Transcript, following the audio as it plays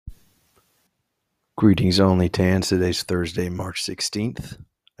Greetings only, Tans. Today's Thursday, March 16th.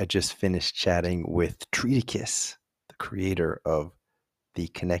 I just finished chatting with TREATICUS, the creator of the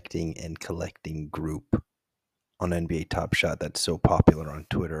Connecting and Collecting group on NBA Top Shot that's so popular on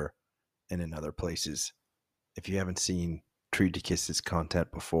Twitter and in other places. If you haven't seen TREATICUS's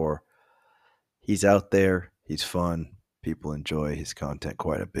content before, he's out there, he's fun, people enjoy his content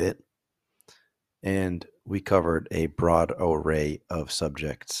quite a bit. And we covered a broad array of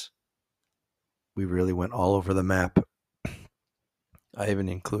subjects. We really went all over the map. I even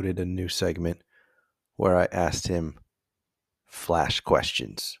included a new segment where I asked him flash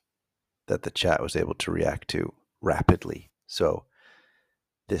questions that the chat was able to react to rapidly. So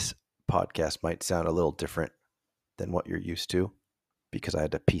this podcast might sound a little different than what you're used to because I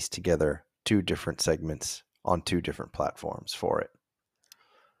had to piece together two different segments on two different platforms for it.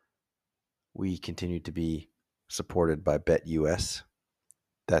 We continue to be supported by BetUS.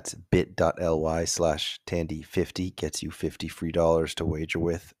 That's bit.ly/Tandy50 gets you 50 free dollars to wager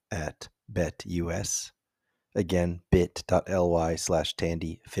with at BetUS. Again,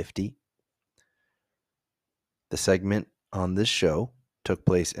 bit.ly/Tandy50. The segment on this show took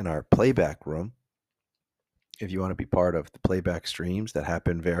place in our playback room. If you want to be part of the playback streams that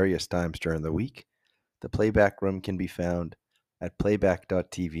happen various times during the week, the playback room can be found at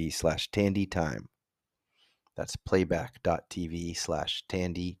playback.tv/TandyTime. That's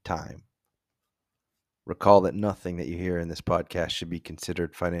playback.tv/TandyTime. Recall that nothing that you hear in this podcast should be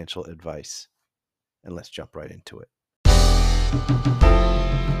considered financial advice. And let's jump right into it.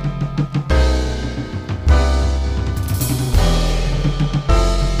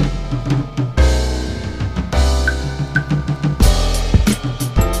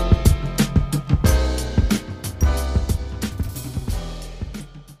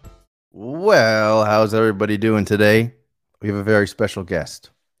 Well, how's everybody doing today? We have a very special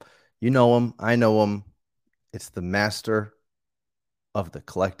guest. You know him. I know him. It's the master of the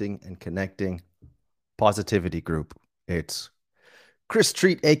Collecting and Connecting Positivity Group. It's Chris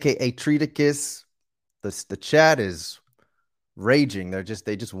Treat, aka TREATICUS. The chat is raging. They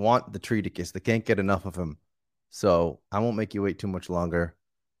just want the TREATICUS. They can't get enough of him. So I won't make you wait too much longer.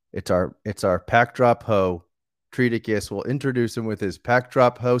 It's our Pack Drop Ho. TREATICUS will introduce him with his Pack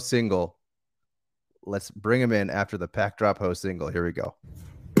Drop Ho single. Let's bring him in after the Pack Drop Ho single. Here we go.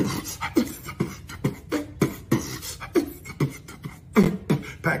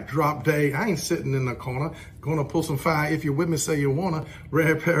 Pack drop day. I ain't sitting in the corner. Gonna pull some fire. If you're with me, say you wanna.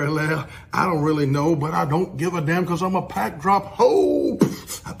 Rare parallel. I don't really know, but I don't give a damn because I'm a pack drop ho.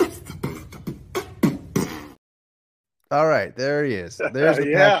 All right, there he is. There's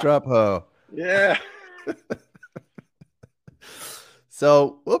the Pack Drop Ho. Yeah.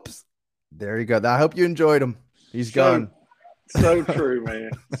 So, whoops. There you go. I hope you enjoyed him. He's gone. So true,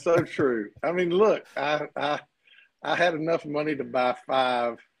 man. So true. I mean, look, I had enough money to buy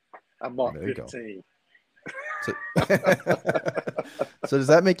 5. I bought 15. So does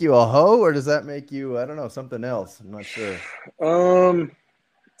that make you a hoe or does that make you, I don't know, something else? I'm not sure. I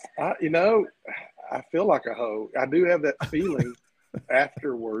feel like a hoe. I do have that feeling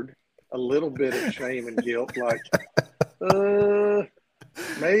afterward, a little bit of shame and guilt, like,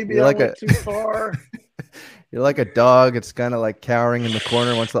 maybe I went too far. You're like a dog. It's kind of like cowering in the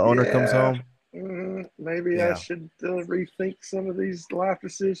corner once the owner comes home. Maybe I should rethink some of these life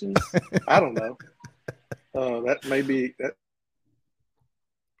decisions. I don't know. That may be that.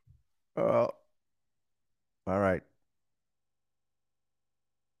 All right.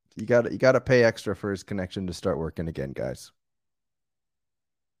 You got to pay extra for his connection to start working again, guys.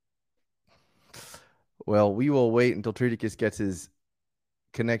 Well, we will wait until TREATICUS gets his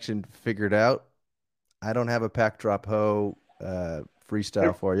connection figured out. I don't have a Pack Drop Ho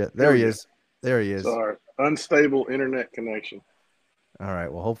freestyle for you. There he is. There he is. Sorry. Unstable internet connection. All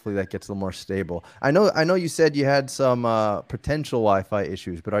right. Well, hopefully that gets a little more stable. I know you said you had some potential Wi-Fi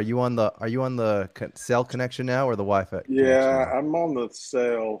issues, but are you on the cell connection now or the Wi-Fi? Yeah, I'm on the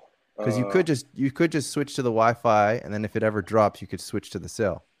cell. Because you could just switch to the Wi-Fi, and then if it ever drops, you could switch to the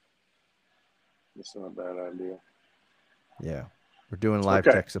cell. That's not a bad idea. Yeah. We're doing live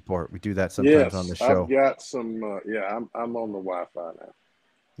tech support. We do that sometimes on the show. I've got some. I'm on the Wi-Fi now.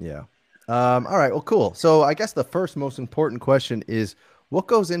 Yeah. All right. Well, cool. So I guess the first most important question is what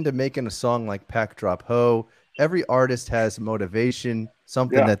goes into making a song like Pack Drop Ho? Every artist has motivation,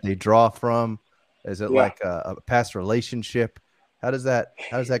 something that they draw from. Is it like a past relationship? How does that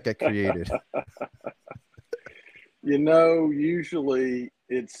get created? Usually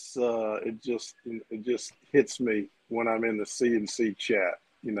it just hits me when I'm in the C&C chat.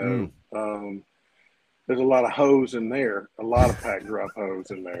 There's a lot of hoes in there, a lot of Pack Drop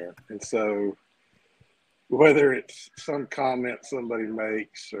hoes in there, and so whether it's some comment somebody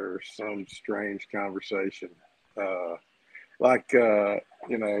makes or some strange conversation. Uh,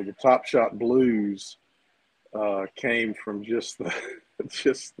 the Top Shot Blues came from just the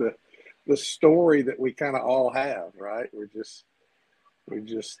just the story that we kind of all have, right? We just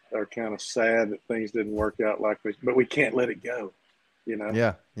are kind of sad that things didn't work out like this, but we can't let it go, you know?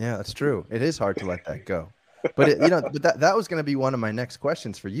 Yeah, yeah, that's true. It is hard to let that go. But but that was going to be one of my next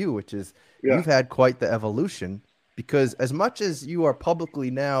questions for you, which is Yeah. you've had quite the evolution because as much as you are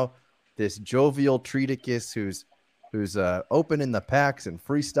publicly now this jovial Treaticus who's open in the packs and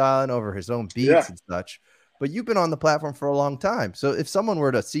freestyling over his own Yeah. beats and such, but you've been on the platform for a long time. So if someone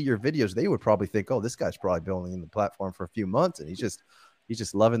were to see your videos, they would probably think, "Oh, this guy's probably been only in the platform for a few months and he's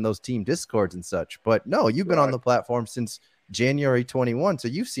just loving those team discords and such." But no, you've been on Right. the platform since January 21. So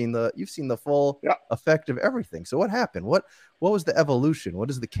you've seen the full Yeah. effect of everything. So what happened? What was the evolution? What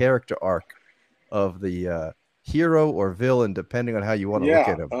is the character arc of the hero or villain, depending on how you want to look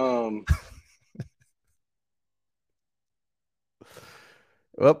Yeah. at him?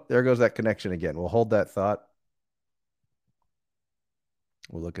 Well, there goes that connection again. We'll hold that thought.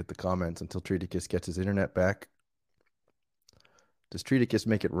 We'll look at the comments until Treaticus gets his internet back. Does Treaticus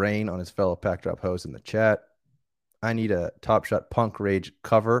make it rain on his fellow Pack Drop host in the chat? I need a Top Shot Punk Rage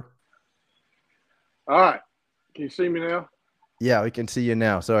cover. All right. Can you see me now? Yeah, we can see you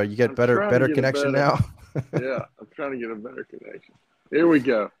now. So you get I'm better connection now? Yeah, I'm trying to get a better connection. Here we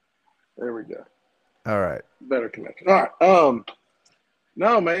go. There we go. All right. Better connection. All right.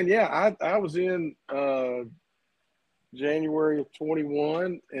 No, man. Yeah, I was in January of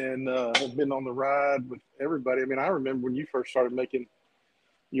 21 and have been on the ride with everybody. I mean, I remember when you first started making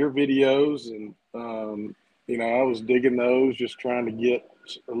your videos and, I was digging those, just trying to get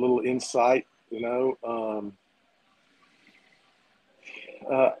a little insight, I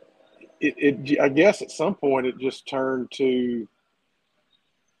guess at some point it just turned to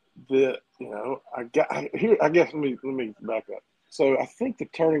I guess let me back up. So I think the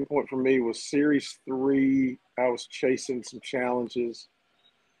turning point for me was series 3. I was chasing some challenges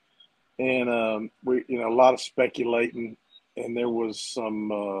and a lot of speculating, and there was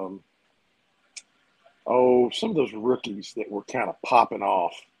some of those rookies that were kind of popping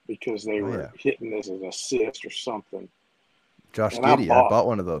off because they were hitting as an assist or something. Josh And Giddey, I bought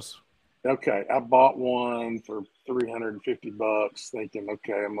one of those. Okay, I bought one for $350, thinking,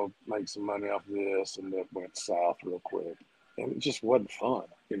 okay, I'm gonna make some money off this, and it went south real quick, and it just wasn't fun,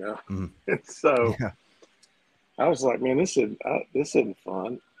 Mm. And so I was like, man, this isn't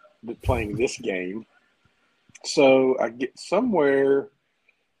fun, playing this game. So I get somewhere,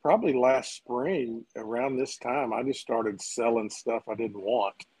 probably last spring around this time, I just started selling stuff I didn't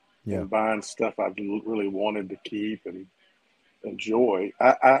want and buying stuff I really wanted to keep and enjoy.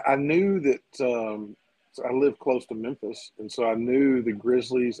 I knew that so I live close to Memphis, and so I knew the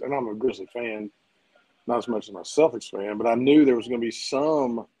Grizzlies, and I'm a Grizzly fan, not as much as I'm a Celtics fan, but I knew there was going to be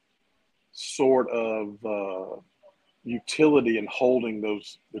some sort of utility in holding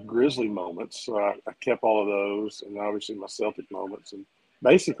the Grizzly moments. So I kept all of those, and obviously my Celtic moments. And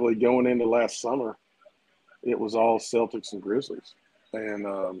basically going into last summer, it was all Celtics and Grizzlies. And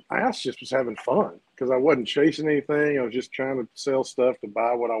I just was having fun because I wasn't chasing anything. I was just trying to sell stuff to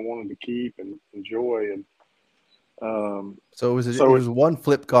buy what I wanted to keep and enjoy. And so it was one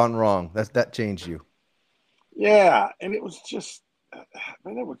flip gone wrong. That changed you. Yeah, and it was just, it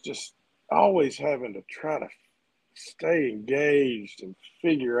was just always having to try to stay engaged and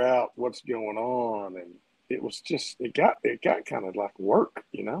figure out what's going on, and it was just it got kind of like work.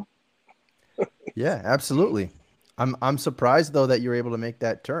 Yeah, absolutely. I'm surprised though that you're able to make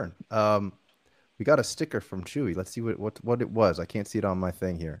that turn. We got a sticker from Chewy. Let's see what it was. I can't see it on my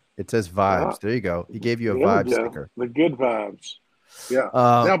thing here. It says vibes. There you go. He gave you a vibe sticker. The good vibes. Yeah.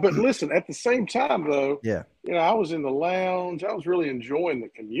 Now, but listen, at the same time though, I was in the lounge. I was really enjoying the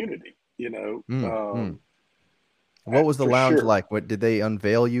community. What was the lounge like? What did they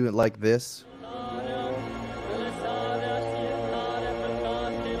unveil you like this?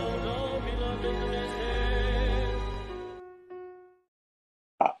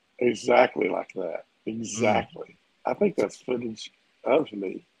 Exactly like that. Exactly. I think that's footage of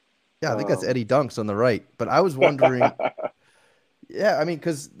me. Yeah, I think that's Eddie Dunks on the right. But I was wondering. Yeah, I mean,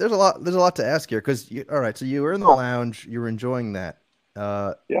 because there's a lot to ask here. Because all right, so you were in the lounge, you were enjoying that.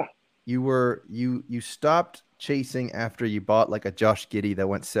 Yeah. You stopped chasing after you bought like a Josh Giddey that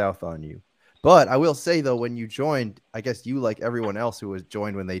went south on you. But I will say though, when you joined, I guess you, like everyone else who was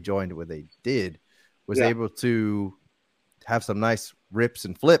joined when they did, was able to have some nice rips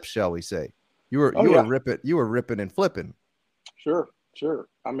and flips, shall we say? You were ripping and flipping. Sure.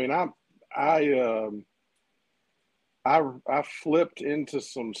 I mean, I flipped into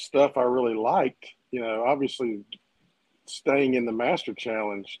some stuff I really liked. Obviously staying in the Master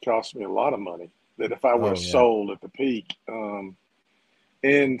Challenge cost me a lot of money. That if I would have Oh yeah, sold at the peak,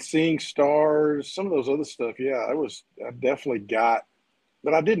 and seeing stars, some of those other stuff, yeah, I definitely got,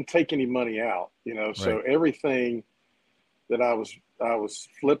 but I didn't take any money out. So right. everything that I was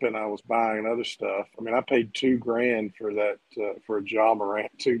flipping, I was buying other stuff. I mean, I paid $2,000 for that for a John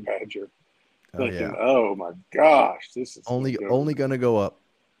Morant two badger, Oh thinking, yeah. oh my gosh, this is going to go to Only gonna go up.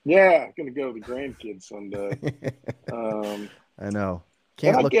 yeah, going to go to the grandkids someday. Um, I know.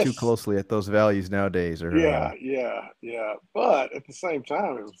 and Can't I look too guess closely at those values nowadays, or yeah, yeah, yeah. But at the same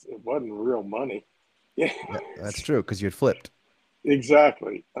time, it wasn't real money. Yeah, yeah, that's true because you'd flipped.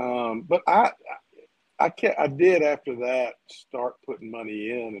 exactly. But I did after that start putting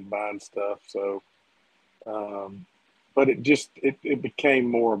money in and buying stuff. So, um, but it became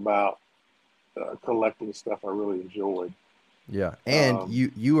more about collecting stuff I really enjoyed. Yeah, and Um,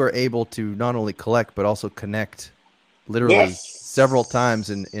 you were able to not only collect but also connect literally several times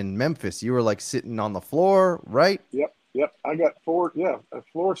yes. in Memphis. You were like sitting on the floor, right? Yep. Yep. I got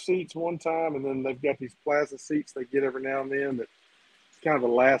floor seats one time, and then they've got these plaza seats they get every now and then. That it's kind of a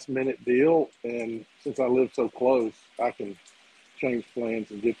last minute deal, and since I live so close, I can change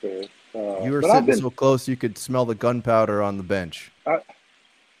plans and get there. You were But I've sitting been. so close you could smell the gunpowder on the bench. I,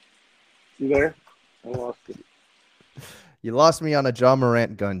 you there? I lost it. You lost me on a John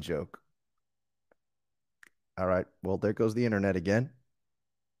Morant gun joke. All right. Well, there goes the internet again.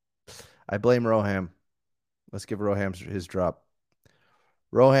 I blame Roham. Let's give Roham his drop.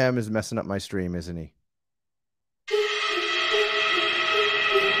 Roham is messing up my stream, isn't he?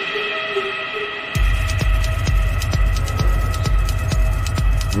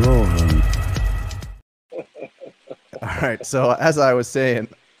 Roham. All right. So as I was saying,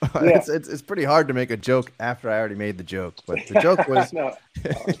 Yeah. it's pretty hard to make a joke after I already made the joke. But the joke was, No.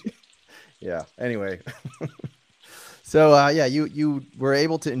 yeah. Anyway, so yeah, you were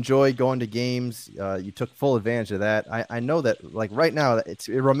able to enjoy going to games. You took full advantage of that. I know that like right now it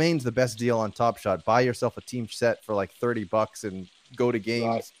remains the best deal on Top Shot. Buy yourself a team set for like $30 and go to Right.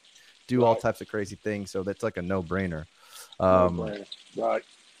 games, do all Right. types of crazy things. So that's like a no brainer. No Um, brainer. Right.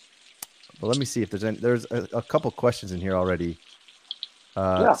 but let me see if there's a couple questions in here already.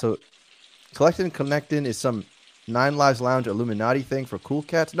 Yeah. So Collectin Connectin is some Nine Lives Lounge Illuminati thing for cool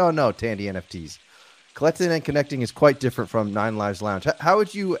cats. No, Tandy NFTs. Collecting and connecting is quite different from Nine Lives Lounge. How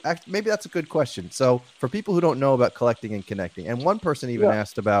would you act? Maybe that's a good question. So, for people who don't know about collecting and connecting, and one person even Yeah.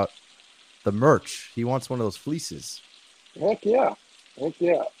 asked about the merch. He wants one of those fleeces. Heck yeah. Heck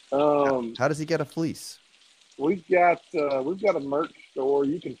yeah. How does he get a fleece? We've got a merch store.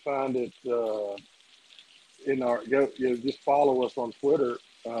 You can find it in our just follow us on Twitter.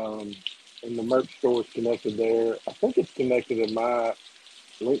 Um, and the merch store is connected there. I think it's connected in my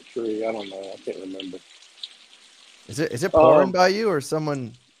link tree. I don't know. I can't remember. Is it pouring Um, by you or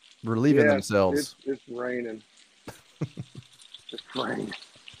someone relieving yeah, it's themselves? it's raining. It's raining.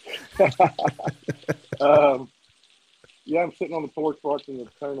 um, yeah, I'm sitting on the porch watching the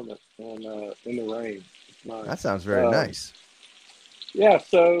tournament and in the rain. It's nice. That sounds very Um, nice. yeah,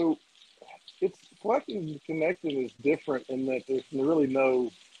 so it's collecting and connecting is different in that there's really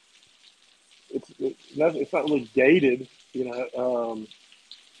no it's not really gated, you know.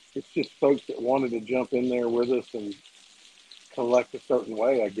 It's just folks that wanted to jump in there with us and collect a certain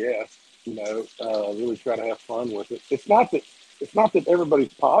way, I guess. Really try to have fun with it. It's not that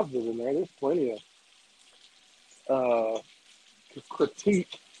everybody's positive in there. There's plenty of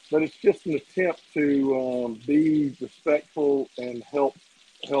critique, but it's just an attempt to be respectful and help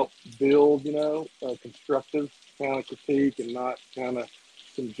build, constructive kind of critique and not kind of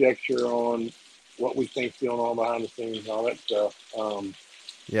conjecture on what we think's going on behind the scenes and all that stuff.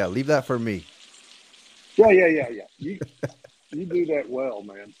 Yeah, leave that for me. Yeah, yeah, yeah, yeah. You do that well,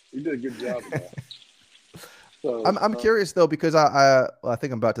 man. You did a good job of that. So I'm curious though because I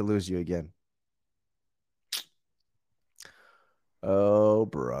think I'm about to lose you again. Oh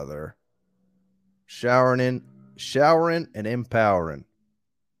brother, showering and empowering.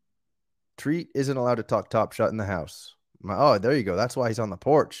 Treat isn't allowed to talk Top Shot in the house. Oh, there you go. That's why he's on the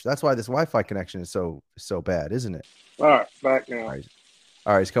porch. That's why this Wi-Fi connection is so bad, isn't it? all right, back All now. right,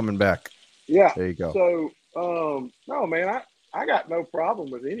 all right, he's coming back. Yeah. There you go. So no, man, I got no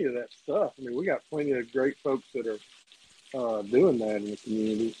problem with any of that stuff. I mean, we got plenty of great folks that are doing that in the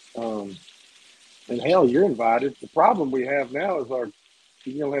community. And hell, you're invited. The problem we have now is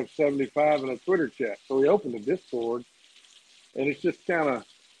you don't have 75 in a Twitter chat. So we opened the Discord, and it's just kind of,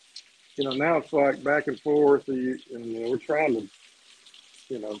 now it's like back and forth. And we're trying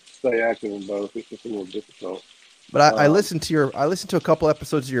to, stay active in both. It's just a little difficult. But I listened to a couple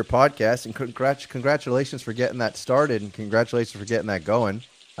episodes of your podcast, and congratulations for getting that started, and congratulations for getting that going.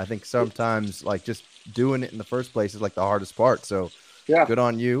 I think sometimes like just doing it in the first place is like the hardest part. So Yeah. good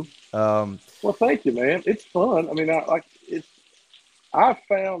on you. Well, thank you, man. It's fun. I mean, I like it's. I've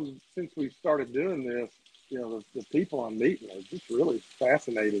found since we started doing this, the people I'm meeting are just really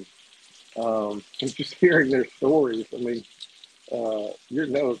fascinating. And just hearing their stories. I mean, you're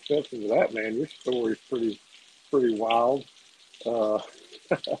no exception to that, man. Your story's pretty wild. Uh,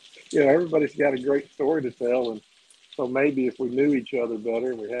 everybody's got a great story to tell, and so maybe if we knew each other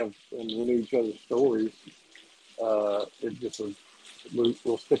better and we knew each other's stories, it just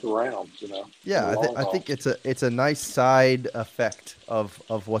we'll stick around, in Yeah, the long I haul. think it's a nice side effect of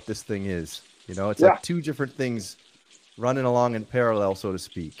what this thing is. It's Yeah. like two different things running along in parallel, so to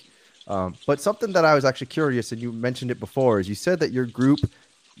speak. But something that I was actually curious, and you mentioned it before, is you said that your group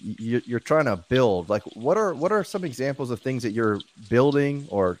you're trying to build. Like, what are some examples of things that you're building,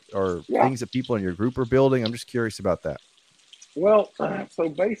 or Yeah. things that people in your group are building? I'm just curious about that. Well, so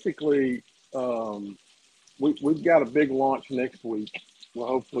basically, um, we've got a big launch next week. Well,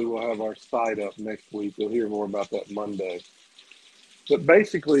 hopefully we'll have our site up next week. You'll hear more about that Monday. But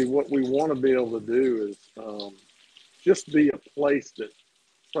basically, what we want to be able to do is just be a place that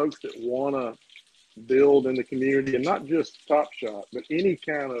folks that want to build in the community, and not just Top Shot, but any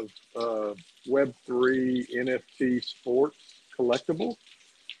kind of Web3 NFT sports collectible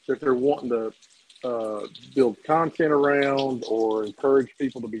that they're wanting to build content around or encourage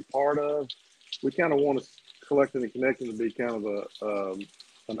people to be part of. We kind of want to Collecting and Connecting to be kind of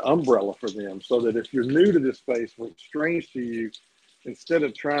an umbrella for them, so that if you're new to this space, when it's strange to you, instead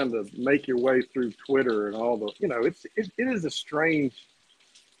of trying to make your way through Twitter and all the, it is a strange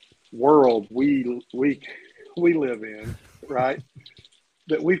world we live in, right?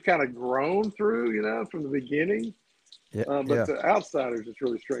 That we've kind of grown through, from the beginning. Yeah, But yeah, to outsiders, it's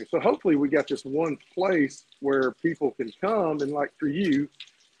really strange. So hopefully, we got this one place where people can come, and like for you,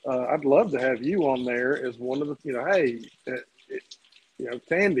 I'd love to have you on there as one of the, hey,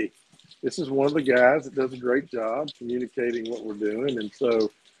 Tandy, this is one of the guys that does a great job communicating what we're doing, and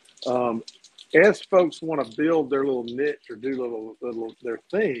so um, as folks want to build their little niche or do little their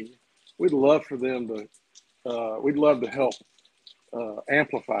thing, we'd love for them to, we'd love to help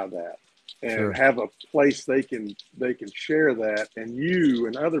amplify that and sure. have a place they can share that, and you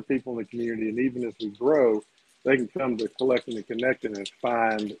and other people in the community, and even as we grow, they can come to Collecting and Connecting and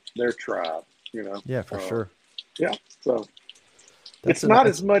find their tribe. Yeah, for Uh, sure. yeah. So That's it's an not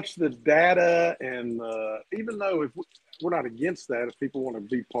as it's much the data, and even though if we're not against that, if people want to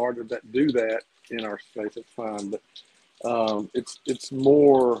be part of that, do that in our space, it's fine. But it's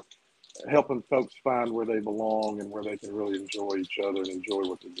more helping folks find where they belong and where they can really enjoy each other and enjoy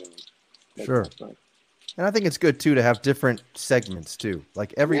what they're doing. That kind sure. of thing. And I think it's good too to have different segments too.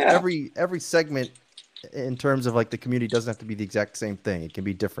 Like Yeah, every segment in terms of like the community doesn't have to be the exact same thing. It can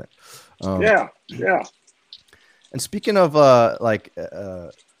be different. Um, yeah, yeah, and speaking of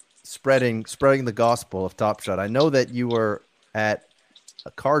spreading the gospel of Top Shot, I know that you were at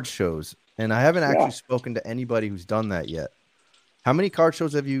card shows, and I haven't yeah, actually spoken to anybody who's done that yet. How many card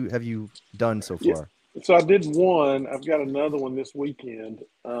shows have you done so yeah. far? So I did one. I've got another one this weekend.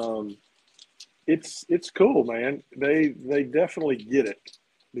 It's cool, man. They definitely get it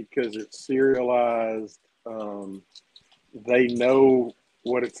because it's serialized. They know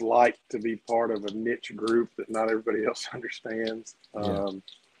what it's like to be part of a niche group that not everybody else understands.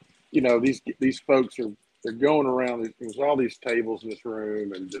 Yeah, These folks they're going around. There's all these tables in this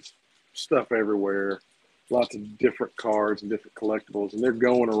room and just stuff everywhere. Lots of different cards and different collectibles, and they're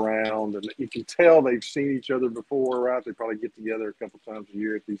going around, and you can tell they've seen each other before, right? They probably get together a couple times a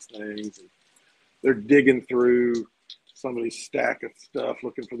year at these things, and they're digging through somebody's stack of stuff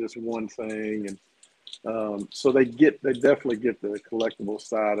looking for this one thing, and so they definitely get the collectible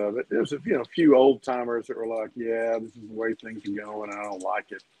side of it. There's a few old timers that were like, yeah, this is the way things are going. I don't like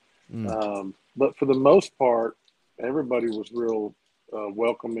it. mm, But for the most part, everybody was real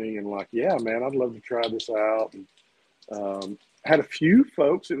welcoming and like, yeah, man, I'd love to try this out. And had a few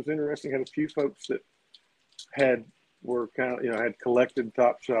folks. It was interesting. Had a few folks that had were kind of had collected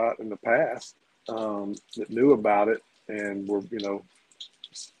Top Shot in the past, that knew about it and were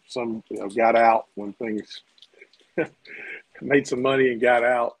some got out when things made some money and got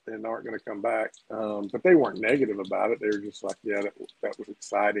out and aren't going to come back. But they weren't negative about it. They were just like, yeah, that was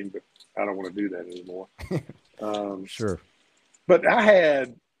exciting, but I don't want to do that anymore. Um, sure. but I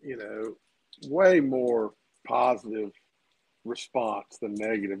had, way more positive response than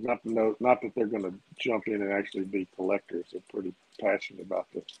negative. Not that they're going to jump in and actually be collectors. They're pretty passionate about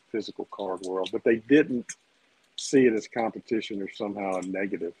the physical card world, but they didn't see it as competition or somehow a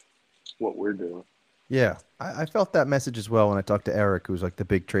negative, what we're doing. Yeah, I felt that message as well when I talked to Eric, who's like the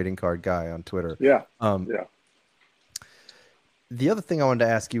big trading card guy on Twitter. Yeah. Um, Yeah. the other thing I wanted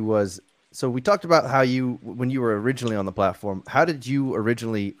to ask you was, so we talked about how you, when you were originally on the platform, how did you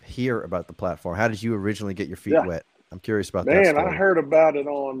originally hear about the platform? How did you originally get your feet Yeah. wet? I'm curious about that Man, I story. heard about it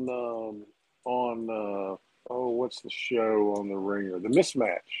on what's the show on the Ringer? The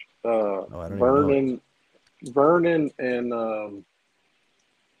Mismatch. Oh, I don't even know it. Vernon and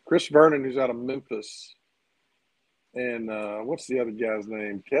Chris Vernon, who's out of Memphis, and what's the other guy's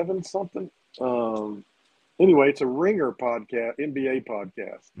name? Kevin something. Anyway, it's a Ringer podcast, NBA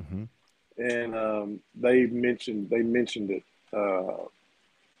podcast, Hmm. and they mentioned it.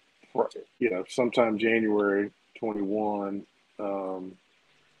 For, sometime January 21.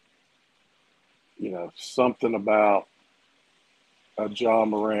 Something about John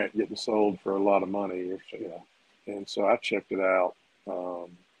Morant getting sold for a lot of money, and so I checked it out.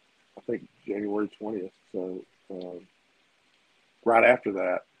 I think January 20th. So right after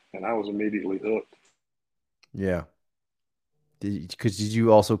that, and I was immediately hooked. Yeah. Did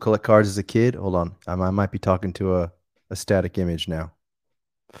you also collect cards as a kid? Hold on. I might be talking to a static image now.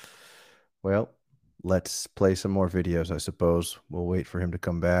 Well, let's play some more videos, I suppose. We'll wait for him to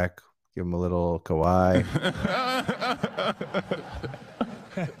come back. Give him a little Kawhi.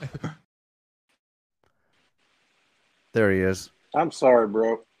 There he is. I'm sorry,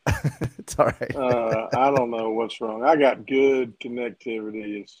 bro. It's all right. I don't know what's wrong. I got good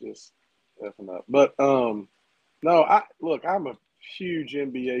connectivity. It's just effing up. But no, I'm a huge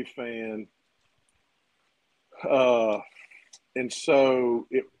NBA fan. And so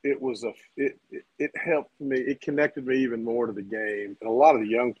it helped me. It connected me even more to the game, and a lot of the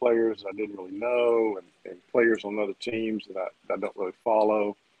young players I didn't really know, and players on other teams that I don't really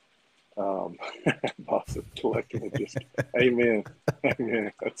follow. Boss of collecting it, just amen,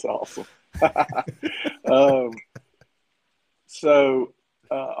 amen. That's awesome. um, so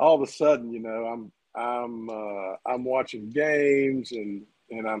all of a sudden, I'm watching games, and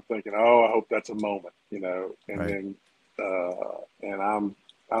I'm thinking, oh, I hope that's a moment, and Right. then and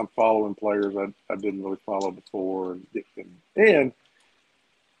I'm following players I didn't really follow before, and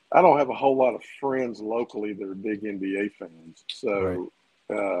I don't have a whole lot of friends locally that are big NBA fans, Right. so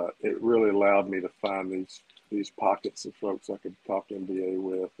it really allowed me to find these pockets of folks I could talk NBA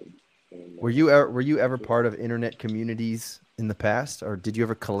with, and Were you ever part of internet communities in the past, or did you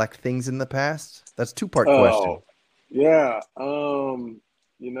ever collect things in the past? That's two-part question. oh yeah,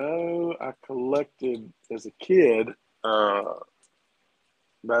 I collected as a kid uh,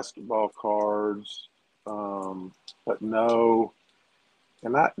 basketball cards, but no.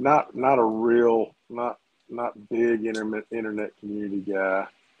 And not a real not big internet community guy.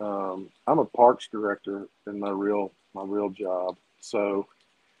 I'm a parks director in my real job, so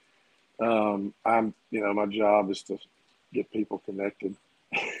I'm my job is to get people connected.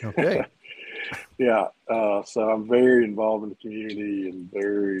 Okay. Yeah, so I'm very involved in the community and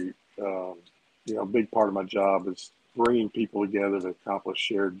very a big part of my job is bringing people together to accomplish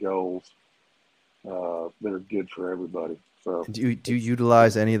shared goals that are good for everybody. So And do you it's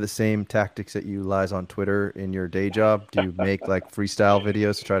utilize any of the same tactics that you utilize on Twitter in your day job? Do you make like freestyle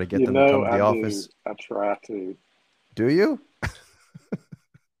videos to try to get them to come to I the do. office? I try to. Do you?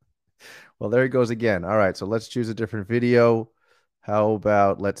 Well, there he goes again. All right, so let's choose a different video. How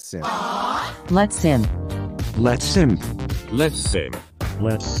about let's sim? Let's sim. Let's sim. Let's sim.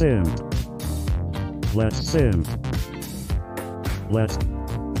 Let's sim. Let's sim. Let's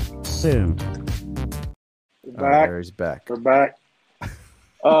sim. We're All right, back. there he's back. We're back.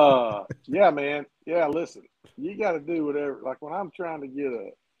 Yeah, man. Yeah, listen. You got to do whatever. Like when I'm trying to get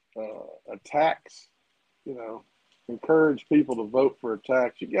a tax, encourage people to vote for a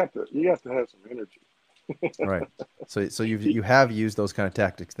tax. You got to have some energy. Right. So you have used those kind of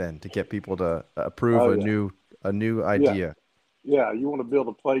tactics then to get people to approve Oh a yeah, new yeah, idea. yeah. You want to build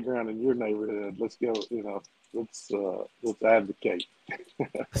a playground in your neighborhood? Let's go. Let's advocate.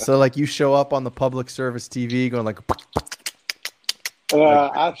 So like you show up on the public service TV going like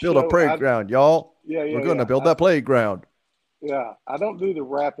I build a show. playground, y'all. Yeah, We're yeah, gonna yeah. build that playground. Yeah, I don't do the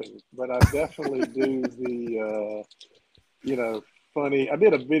rapping, but I definitely do the, funny. I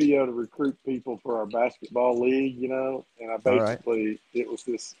did a video to recruit people for our basketball league, and I All right. basically,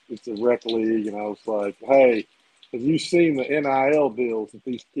 it's a rec league, and I was like, hey, have you seen the NIL deals that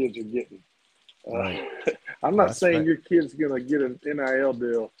these kids are getting? Right. I'm Well, not that's saying right. your kid's going to get an NIL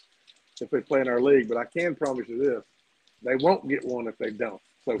deal if they play in our league, but I can promise you this. They won't get one if they don't.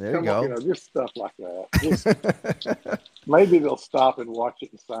 So There you come on, go. just stuff like that. Just maybe they'll stop and watch it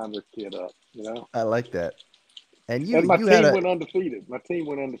and sign their kid up. I like that. And And my you had team a went undefeated. My team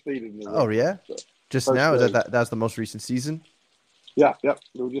went undefeated in the oh region. yeah, So, just first now is grade. that's the most recent season? Yeah, yep.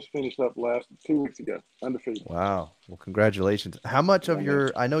 We just finished up 2 weeks ago, undefeated. Wow. Well, congratulations. How much Yeah, of man.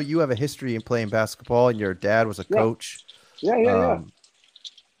 your I know you have a history in playing basketball and your dad was a Yeah, coach. yeah. Um,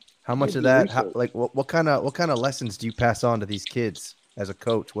 how I much did of the that research. like what kind of lessons do you pass on to these kids as a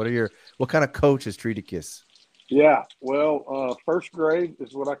coach? What kind of coach is Treaticus? Yeah, well, first grade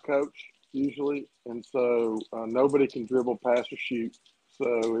is what I coach usually, and so nobody can dribble, pass, or shoot.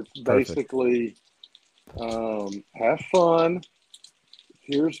 So it's Perfect. basically have fun.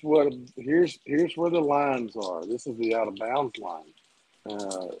 Here's where the lines are. This is the out of bounds line.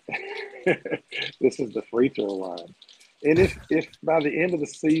 Uh, this is the free throw line. And if by the end of the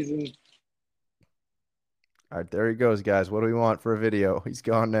season, All right, there he goes, guys. What do we want for a video? He's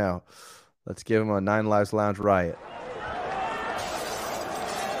gone now. Let's give him a Nine Lives Lounge riot.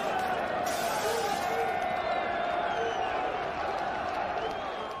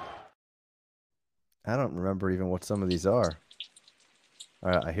 I don't remember even what some of these are. All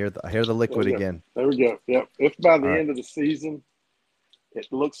right, I hear the there liquid we go. again. There we go. Yep. If by All the right. end of the season it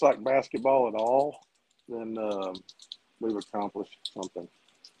looks like basketball at all, then we've accomplished something.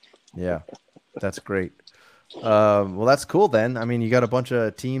 Yeah, that's great. Well, that's cool then. I mean, you got a bunch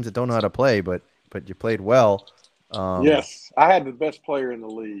of teams that don't know how to play, but you played well. Um, Yes, I had the best player in the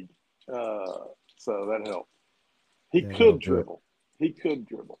league, uh, so that helped. He yeah, that'll could do it. dribble. He could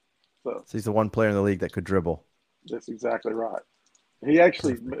dribble. So So he's the one player in the league that could dribble. that's exactly right. He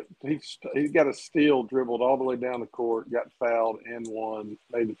actually Perfect. he got a steal, dribbled all the way down the court, got fouled and won,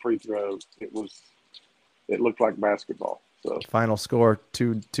 made the free throw. It looked like basketball. So Final score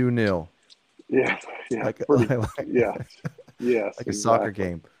 2-0. yeah, yeah, Like pretty like yeah, yes, like a soccer exactly.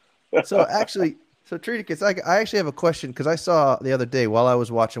 game. So actually, so Triticus, I actually have a question because I saw the other day while I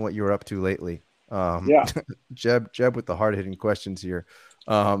was watching what you were up to lately. Yeah, Jeb with the hard hitting questions here.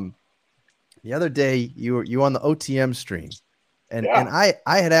 Um, the other day you were on the OTM stream, and yeah.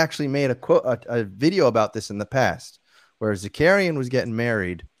 I had actually made a video about this in the past where Zakarian was getting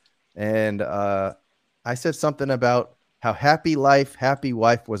married, and I said something about how happy life, happy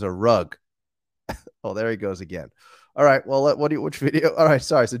wife was a rug. Oh, there he goes again. All right. Well, which video? All right.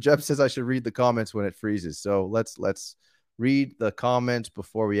 Sorry. So Jeb says I should read the comments when it freezes. So let's read the comments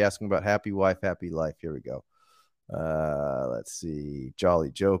before we ask him about happy wife, happy life. Here we go. Let's see.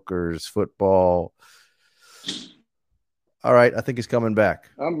 Jolly Jokers, football. All right. I think he's coming back.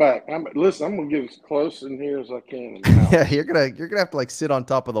 I'm back. Listen. I'm gonna get as close in here as I can in the house. Yeah, you're gonna have to like sit on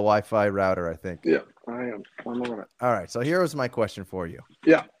top of the Wi-Fi router, I think. Yeah, I am. I'm on it. All right. So here was my question for you.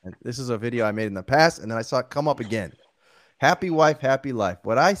 Yeah, And this is a video I made in the past, and then I saw it come up again. Happy wife, happy life.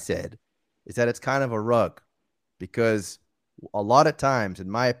 What I said is that it's kind of a rug because a lot of times, in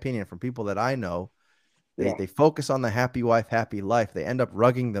my opinion, from people that I know, yeah, they focus on the happy wife, happy life. They end up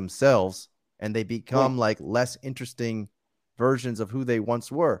rugging themselves and they yeah. become like less interesting versions of who they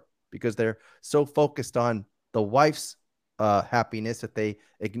once were because they're so focused on the wife's happiness that they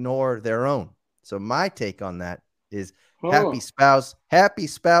ignore their own. So my take on that is Huh. happy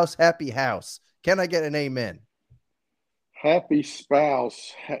spouse, happy house. Can I get an amen? Happy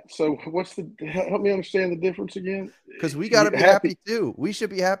spouse. So what's the? Help me understand the difference again. Because we got to You be happy? happy too. We should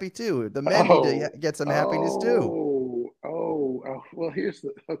be happy too. The men need to Oh, get some happiness too. oh. Well, here's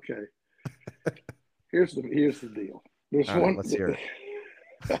the okay. Here's the deal. There's All right, one. let's hear it.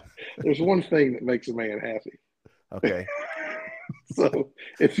 There's one thing that makes a man happy. Okay. So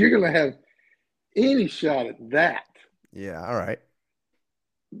if you're gonna have any shot at that, Yeah. All right.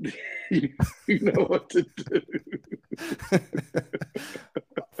 you, you know what to do.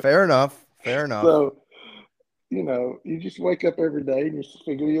 Fair enough. Fair enough. So you just wake up every day and you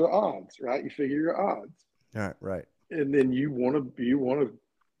figure your odds, right? You figure your odds, All right. Right. and then you want to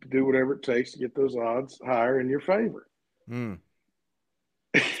do whatever it takes to get those odds higher in your favor. Hmm.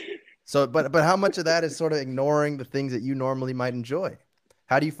 So, but how much of that is sort of ignoring the things that you normally might enjoy?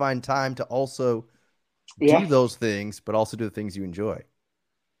 How do you find time to also do Yeah. those things, but also do the things you enjoy?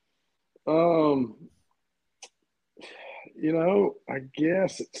 Um. I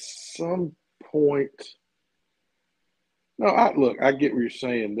guess at some point. No, I get what you're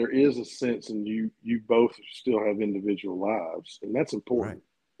saying. There is a sense, and you both still have individual lives, and that's Right. important.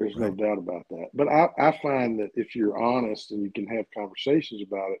 There's no Right. doubt about that. But I find that if you're honest and you can have conversations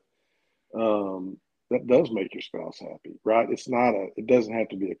about it, that does make your spouse happy, right? It doesn't have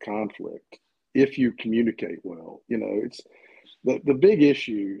to be a conflict if you communicate well. It's the big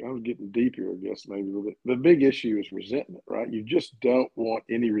issue. I was getting deep here, I guess, maybe a little bit. The big issue is resentment, right? You just don't want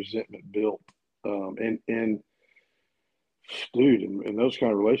any resentment built. And Dude, in those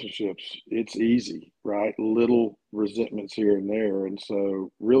kind of relationships, it's easy, right? Little resentments here and there. And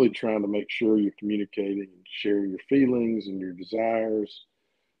so, really trying to make sure you're communicating and sharing your feelings and your desires.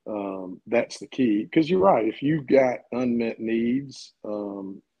 That's the key. Because you're right. If you've got unmet needs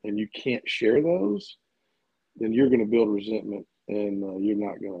and you can't share those, then you're going to build resentment and you're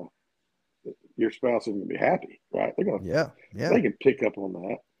not going to, your spouse isn't going to be happy, right? Yeah. They Yeah. can pick up on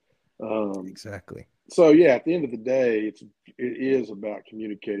that. Exactly. So yeah, at the end of the day, it is about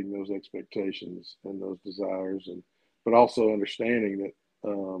communicating those expectations and those desires, and but also understanding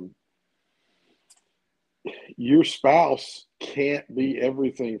that your spouse can't be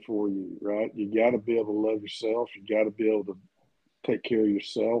everything for you, right? You got to be able to love yourself. You got to be able to take care of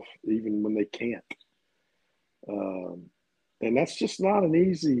yourself, even when they can't. Um, and that's just not an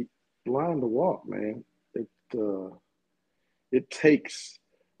easy line to walk, man. Uh, it takes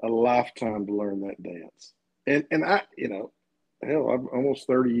a lifetime to learn that dance. And I, hell, I'm almost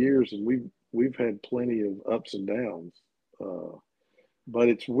 30 years, and we've had plenty of ups and downs. Uh, but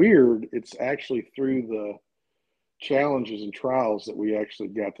it's weird. It's actually through the challenges and trials that we actually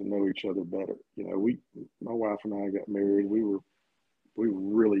got to know each other better. My wife and I got married. We were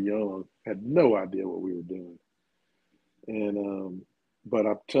really young, had no idea what we were doing, and but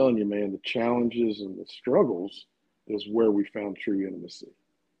I'm telling you, man, the challenges and the struggles is where we found true intimacy.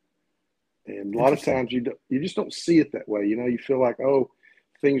 And a lot of Interesting. times you just don't see it that way. You feel like, oh,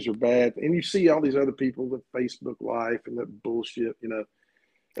 things are bad, and you see all these other people with Facebook life and that bullshit. Oh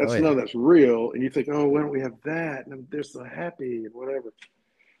That's none yeah. of that's real, and you think, oh, why don't we have that? And they're so happy and whatever.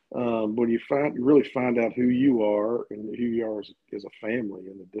 When you really find out who you are and who you are as a family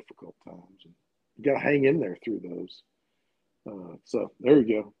in the difficult times, and you got to hang in there through those. So there we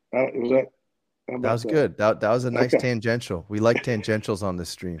go. Was that? How That about was that? good. That was a nice Okay. tangential. We like tangentials on this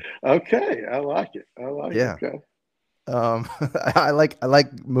stream. Okay. I like it. I like it. Yeah. Okay. Um, I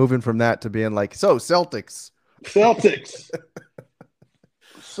like moving from that to being like, so Celtics. Celtics.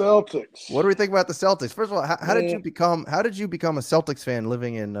 What Celtics. do we think about the Celtics? First of all, how did you Man, become a Celtics fan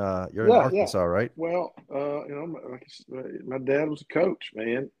living in you're in yeah, yeah. Arkansas, right? Well, my dad was a coach,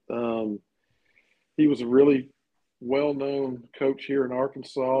 man. He was a really well-known coach here in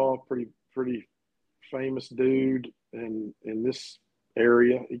Arkansas, pretty famous dude in this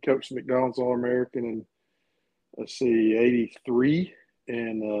area. He coached the McDonald's All-American in let's see, '83,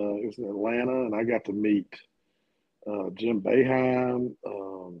 and it was in Atlanta, and I got to meet Jim Boeheim.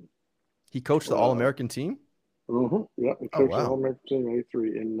 He coached the Uh, All-American team? yeah, he Oh coached the wow. All-American team in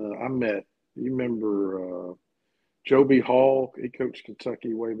 '83, and I met. You remember Joe B. Hall? He coached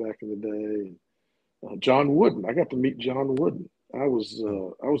Kentucky way back in the day. And, John Wooden. I got to meet John Wooden. I was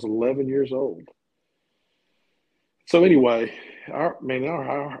 11 years old. So anyway,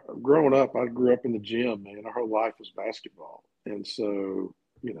 growing up, I grew up in the gym, man. Our whole life was basketball, and so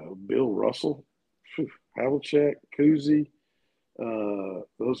Bill Russell, Havlicek, Cousy,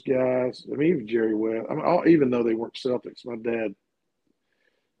 those guys. I mean, even Jerry West. I mean, even though they weren't Celtics, my dad,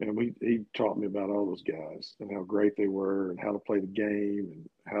 and he taught me about all those guys and how great they were, and how to play the game, and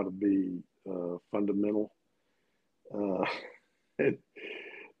how to be fundamental, uh, and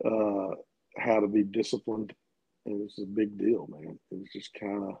uh, how to be disciplined. It was a big deal, man. It was just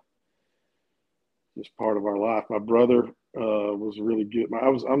kind of just part of our life. My brother was really good.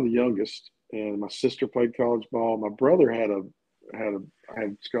 I'm the youngest, and my sister played college ball. My brother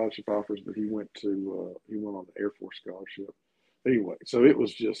had scholarship offers, but he went on the Air Force scholarship. Anyway, so it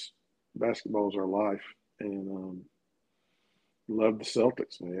was just basketball is our life, and loved the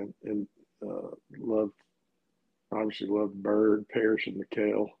Celtics, man, and loved obviously loved Bird, Parrish, and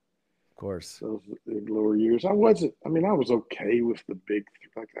McHale. Of course. Those the lower years. I wasn't. I mean, I was okay with the big.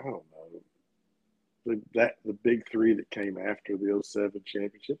 Like I don't know the big three that came after the '07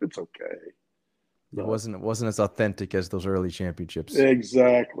 championship. It's okay, It but wasn't as authentic as those early championships.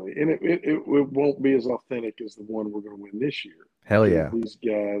 exactly, and it won't be as authentic as the one we're going to win this year Hell because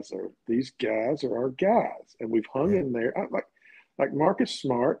yeah. these guys are our guys, and we've hung Yeah. in there. Like Marcus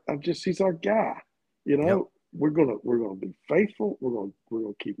Smart. He's our guy. Yep. We're gonna be faithful. We're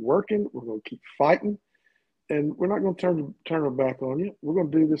gonna keep working. We're gonna keep fighting, and we're not gonna turn our back on you. We're gonna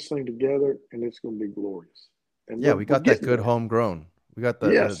do this thing together, and it's gonna be glorious. And Yeah, we're we we're got that getting good there. homegrown. We got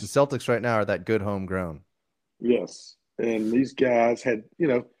the Yes, Celtics right now are that good homegrown. yes. And these guys had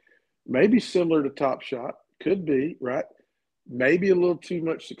maybe similar to Top Shot, could be right. Maybe a little too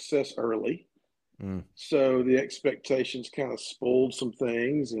much success early, Mm. so the expectations kind of spoiled some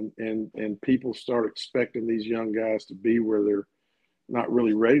things, and people start expecting these young guys to be where they're not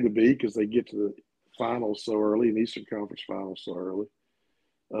really ready to be because they get to the finals so early and Eastern Conference finals so early.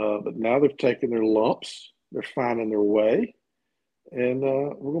 But now they've taken their lumps They're finding their way, and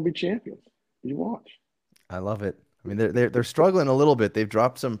we're gonna be champions. You watch. I love it. I mean, they're struggling a little bit. They've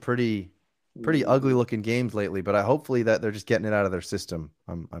dropped some pretty ugly Mhm. looking games lately, but I hopefully that they're just getting it out of their system.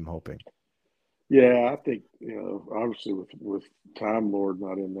 I'm hoping. Yeah, I think obviously with Time Lord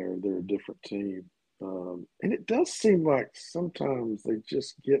not in there, they're a different team, and it does seem like sometimes they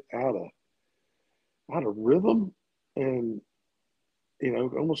just get out of rhythm, and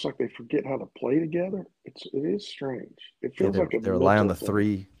almost like they forget how to play together. It is strange. It Yeah, feels like a they rely on mental the thing.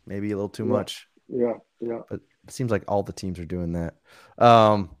 three, maybe a little too Yeah, much, yeah, yeah, but it seems like all the teams are doing that.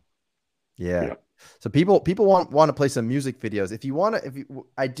 Um, yeah. yeah, So people want to play some music videos. If you want to, if you,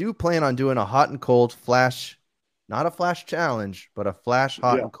 I do plan on doing a hot and cold flash, not a flash challenge, but a flash hot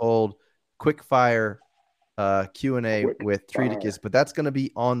yeah. and cold quick fire Q&A Quick with Treaticus, fire. but that's going to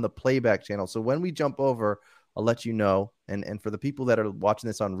be on the playback channel. So when we jump over, I'll let you know. And for the people that are watching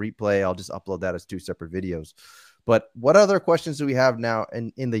this on replay, I'll just upload that as two separate videos. But what other questions do we have now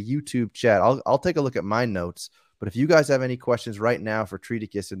in the YouTube chat? I'll take a look at my notes. But if you guys have any questions right now for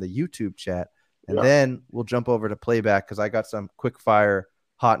Treaticus in the YouTube chat, and Yeah, then we'll jump over to playback because I got some quick fire,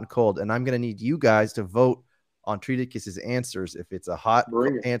 hot and cold, and I'm going to need you guys to vote on Treaticus's answers if it's a hot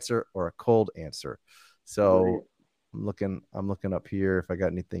bring it, answer or a cold answer. bring So it. I'm looking up here if I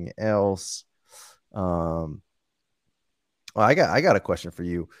got anything else. Um, well, I got a question for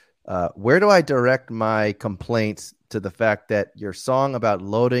you. Where do I direct my complaints to the fact that your song about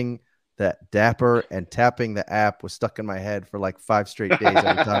loading that Dapper and tapping the app was stuck in my head for like 5 straight days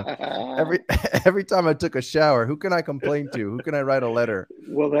every time? Every every time I took a shower, who can I complain to? Who can I write a letter?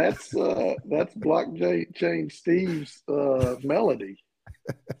 Well, that's Blockchain Steve's melody.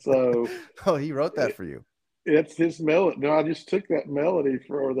 So Oh, he wrote that it, for you. it's his melody. No, I just took that melody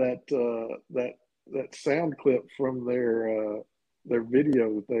for that sound clip from their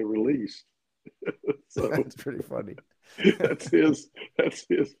video that they released. So That's pretty funny. that's his. That's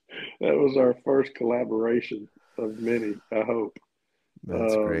his. That was our first collaboration of many. I hope.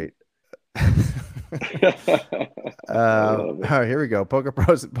 That's Um, great. I love All it. right, here we go. Poker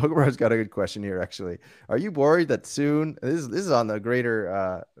Bros got a good question here, actually. Are you worried that soon, this is on the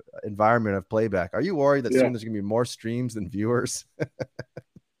greater environment of playback. Are you worried that Yeah. soon there's gonna be more streams than viewers?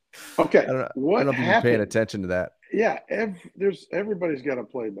 Okay. I don't know. I don't What know if you've been paying happened? attention to that. Yeah. Everybody's got a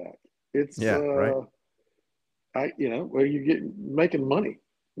playback. It's Yeah, right. well, you get making money.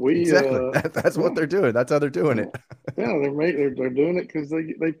 We Exactly. That's what Yeah, they're doing. That's how they're doing yeah, it. yeah. They're doing it because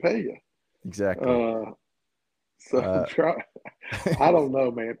they pay you. Exactly. Uh, so Uh, try. I don't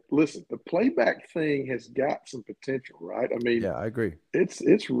know, man. Listen, the playback thing has got some potential, right? I mean, yeah, I agree.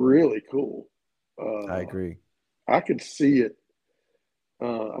 it's really cool. I Uh, agree. I could see it.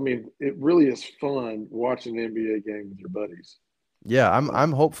 I mean, it really is fun watching an NBA game with your buddies. Yeah, I'm Uh,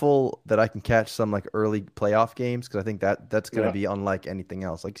 I'm hopeful that I can catch some like early playoff games because I think that's going to yeah, be unlike anything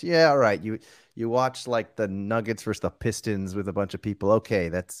else. Like, yeah, all right, you watch like the Nuggets versus the Pistons with a bunch of people. Okay,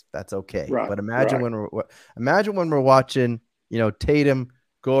 that's okay. right, But right. imagine when we're watching, Tatum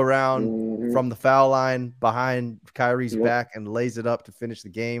go around Hmm. from the foul line behind Kyrie's Yep, back and lays it up to finish the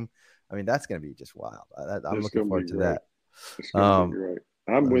game. I mean, that's going to be just wild. I'm it's looking gonna be forward to great. that. It's gonna be Um, great.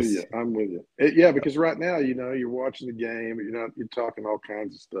 I'm let me with you. see. I'm with you. Yeah, because right now, you're watching the game, but you're talking all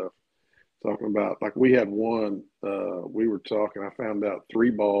kinds of stuff. Talking about like we had one. We were talking. I found out three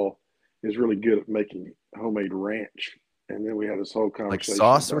ball is really good at making homemade ranch, and then we had this whole Like conversation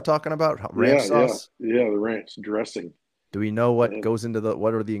sauce we're about talking about, ranch yeah, yeah, sauce. yeah, the ranch dressing, Do we know what and goes into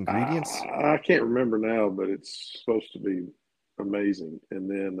what are the ingredients? I can't remember now, but it's supposed to be amazing. And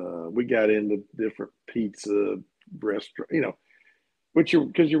then we got into different pizza restaurant, which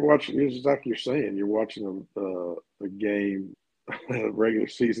because you're watching, it's like you're saying, you're watching a game, a regular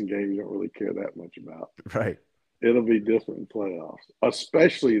season game you don't really care that much about. Right. It'll be different in playoffs,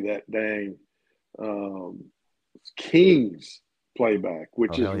 especially that dang um, Kings playback,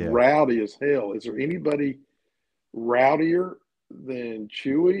 Oh, which is hell yeah. rowdy as hell. Is there anybody rowdier than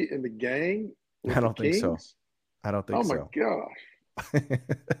Chewy and the gang I with the don't think so. Kings? I don't think Oh my so. gosh,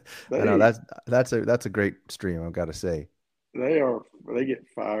 I know they that's a great stream, I've got to say. they get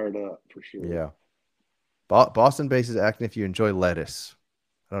fired up for sure. Yeah. Boston base is acting if you enjoy lettuce.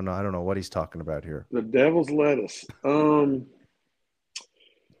 I don't know what he's talking about here. The Devil's lettuce.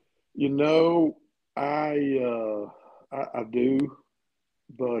 You know, I I do,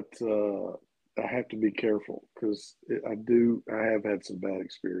 but I have to be careful because I have had some bad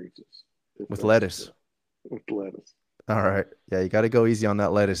experiences. If With that's lettuce. with lettuce. All right. Yeah, you got to go easy on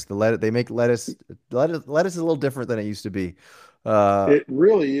that lettuce. The lettuce they make lettuce is a little different than it used to be. Uh It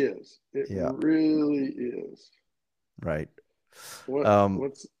really is. It yeah, really is. right. What Um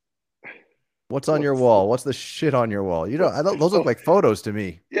what's What's on your wall? What's the shit on your wall? You know, those look like photos to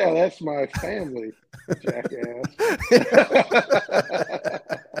me. Yeah, that's my family, jackass.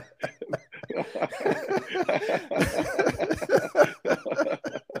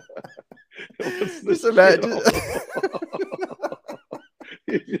 What's Just this imagine.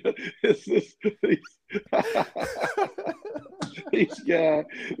 it's this, these guys.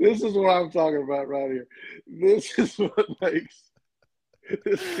 This is what I'm talking about right here. This is what makes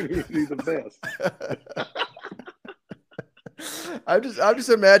this community the best. I'm just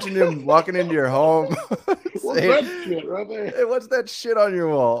imagining him walking into your home What's saying, that shit right there? "Hey, what's that shit on your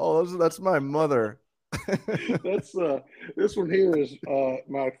wall? Oh, that's my mother." That's this one here is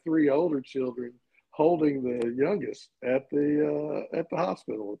my three older children holding the youngest at the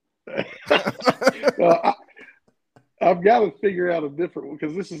hospital. I've got to figure out a different one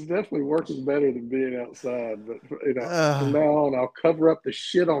because this is definitely working better than being outside. But you know, from now on, I'll cover up the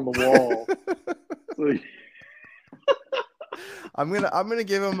shit on the wall. So, I'm gonna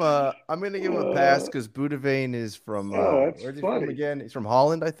give him a pass because Budavane is from that's where's he funny. from again? He's from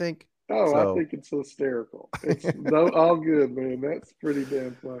Holland, I think. Oh, So, I think it's hysterical. It's all good, man. That's pretty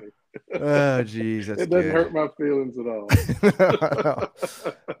damn funny. oh, geez, that's It doesn't good. hurt my feelings at all.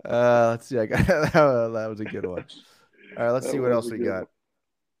 Let's see. I got that was a good one. All right, let's see what else we got.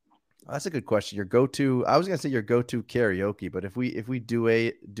 That's a good question. Your go-to. I was gonna say your go-to karaoke, but if we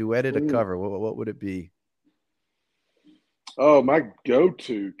duetted a cover, what would it be? Oh, my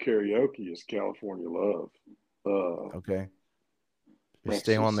go-to karaoke is California Love. Okay. You're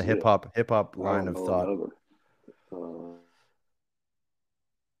staying on the hip hop line of thought. All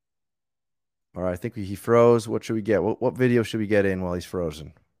right, I think he froze. What should we get? What video should we get in while he's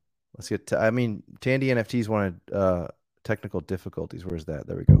frozen? Let's get. I mean, Tandy NFTs wanted technical difficulties. Where's that?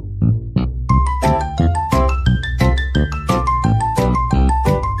 There we go.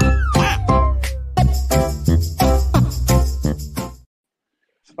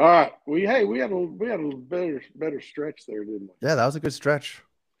 All right, we had a better stretch there, didn't we? Yeah, that was a good stretch.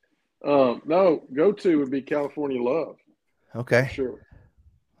 No, go-to would be California Love. Okay, sure.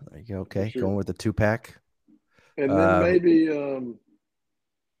 There you go. Okay, sure. Going with the 2-pack. And then maybe,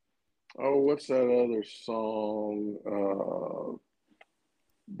 what's that other song?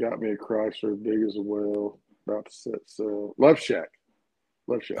 Got Me a Chrysler, Big as a Well, About to Set Sail. Love Shack.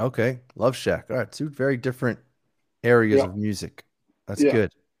 Okay, Love Shack. All right, two very different areas of music. That's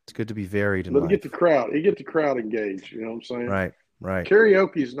good. It's good to be varied in life. Get the crowd. You get the crowd engaged. You know what I'm saying? Right.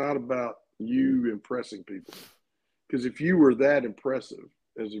 Karaoke is not about you impressing people. Because if you were that impressive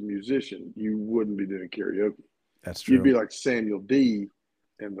as a musician, you wouldn't be doing karaoke. That's true. You'd be like Samuel D.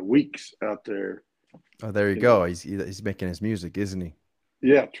 and the Weeks out there. Oh, there you go. He's making his music, isn't he?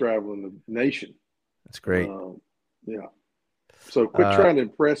 Yeah, traveling the nation. That's great. Yeah. So quit trying to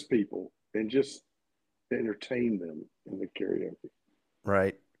impress people and just entertain them in the karaoke.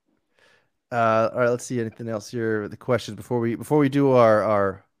 Right. All right. Let's see anything else here. The questions before we do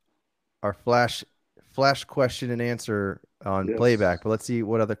our flash question and answer on playback. But let's see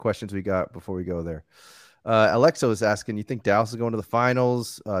what other questions we got before we go there. Alexo is asking, you think Dallas is going to the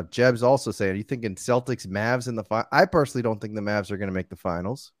finals? Jeb's also saying, are you thinking Celtics, Mavs in the final? I personally don't think the Mavs are going to make the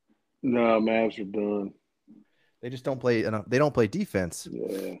finals. No, Mavs are done. They just don't play enough. They don't play defense.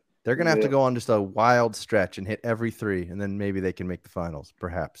 Yeah. They're going to have to go on just a wild stretch and hit every three, and then maybe they can make the finals,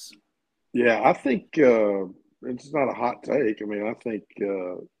 perhaps. Yeah, I think it's not a hot take. I mean, I think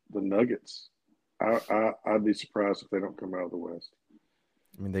the Nuggets. I'd be surprised if they don't come out of the West.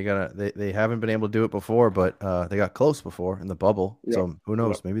 I mean, they haven't been able to do it before, but they got close before in the bubble. Yep. So who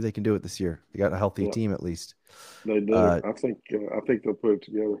knows? Yep. Maybe they can do it this year. They got a healthy team at least. They do. I think they'll put it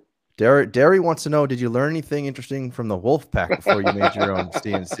together. Derry wants to know: did you learn anything interesting from the Wolf Pack before you made your own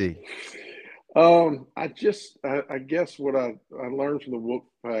CNC? I guess what I learned from the Wolf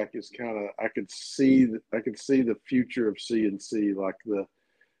Pack is kind of I could see the future of CNC, like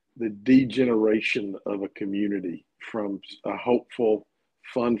the degeneration of a community from a hopeful,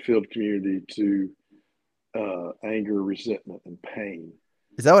 fun-filled community to anger, resentment, and pain.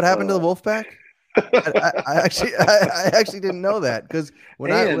 Is that what happened to the Wolf Pack? I actually didn't know that because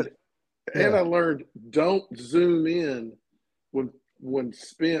I learned don't zoom in when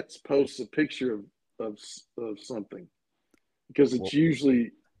Spence posts a picture of something because it's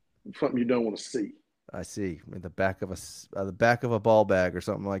usually something you don't want to see. I see, in the back of a ball bag or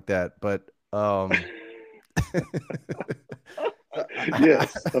something like that. But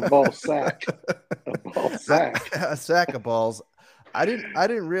yes, a ball sack, a sack of balls. I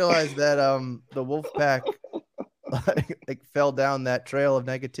didn't realize that the Wolf Pack like fell down that trail of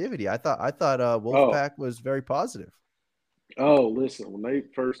negativity. I thought Wolf Pack was very positive. Oh, listen, when they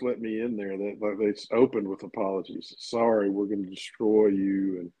first let me in there, they opened with apologies. Sorry, we're going to destroy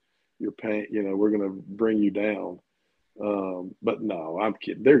you and your pain. We're going to bring you down. But no, I'm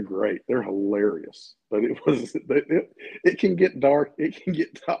kidding. They're great. They're hilarious. But it can get dark. It can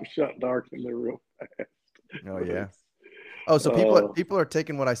get top shot dark in there real fast. Oh But yeah. it's, Oh, so uh, people are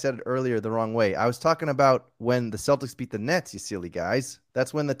taking what I said earlier the wrong way. I was talking about when the Celtics beat the Nets, you silly guys.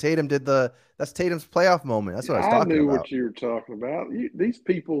 That's when that's Tatum's playoff moment. That's what I was I talking knew about. what you were talking about. These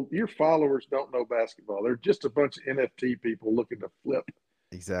people, your followers, don't know basketball. They're just a bunch of NFT people looking to flip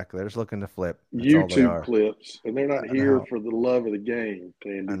Exactly. They're just looking to flip. That's all they YouTube are. clips, and they're not I here know. for the love of the game, I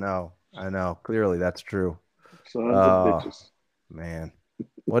Tandy. know. I know. Clearly that's true. Sons of Oh, bitches. man.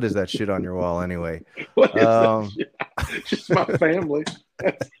 What is that shit on your wall anyway? What is that Um shit? Just my family.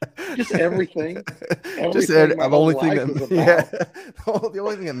 That's just everything. the Everything my whole only thing life that is about. the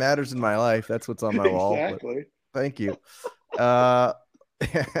only thing that matters in my life. That's what's on my wall. But Exactly. thank you. Let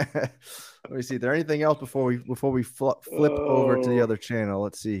me see. Is there anything else before we flip over to the Oh, other channel?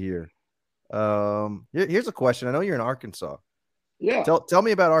 Let's see here. Here's a question. I know you're in Arkansas. yeah. Tell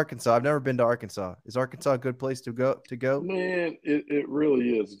me about Arkansas. I've never been to Arkansas. Is Arkansas a good place to go? Man, it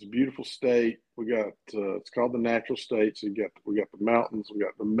really is. It's a beautiful state. We got it's called the natural state. So we got the mountains. We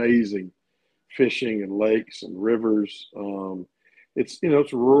got amazing fishing and lakes and rivers. It's a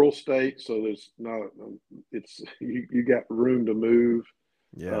rural state, so there's not it's you got room to move,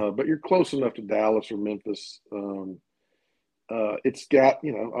 Yeah. but you're close enough to Dallas or Memphis. It's got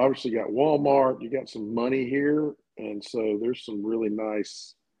obviously got Walmart. You got some money here, and so there's some really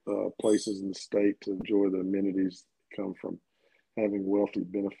nice places in the state to enjoy the amenities that come from having wealthy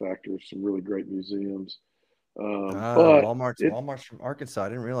benefactors. Some really great museums, but it Walmart's from Arkansas. I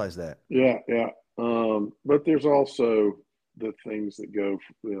didn't realize that. yeah, yeah. But there's also the things that go,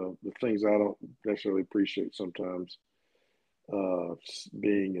 the things I don't necessarily appreciate sometimes.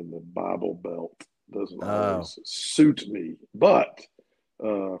 Being in the Bible Belt doesn't Oh, always suit me, but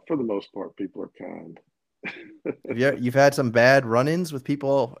for the most part, people are kind. you've had some bad run-ins with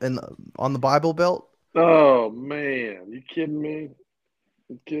people on the Bible Belt? Oh man, you kidding me?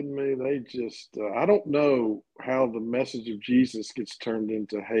 You kidding me? They just, I don't know how the message of Jesus gets turned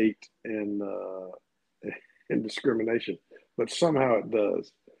into hate and discrimination, but somehow it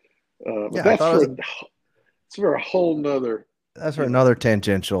does. But Yeah, I thought it was it's for a whole nother, that's for you know, another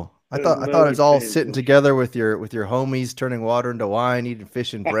tangential. I thought it another was all sitting tangent. together with your homies, turning water into wine, eating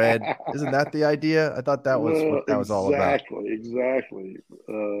fish and bread. Isn't that the idea? I thought that was Well, what that was all about. exactly, exactly.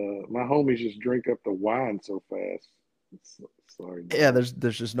 My homies just drink up the wine so fast. Sorry, Yeah, dog.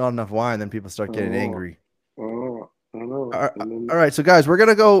 there's just not enough wine, then people start getting Oh, angry. I know All it. right, And then, all right, so guys, we're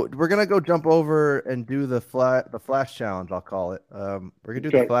gonna go jump over and do the flash challenge. I'll call it. We're gonna do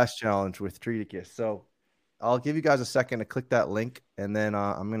the okay, flash challenge with Treaticus. So I'll give you guys a second to click that link, and then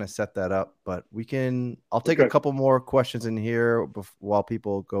I'm gonna set that up. But I'll take a okay, couple more questions in here while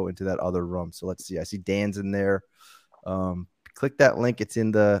people go into that other room. So let's see. I see Dan's in there. Click that link. It's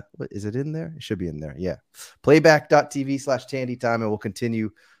in is it in there? It should be in there. Yeah. Playback.tv/Tandy time, and we'll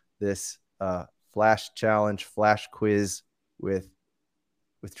continue this flash challenge, flash quiz with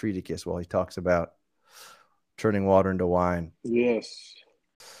Treaticus while he talks about turning water into wine. yes,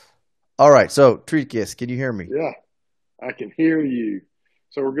 All right. So Treaticus, can you hear me? yeah, I can hear you.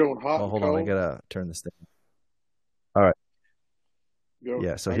 So we're going hot Oh, and hold on. I cold. gotta turn this thing. All right. Go.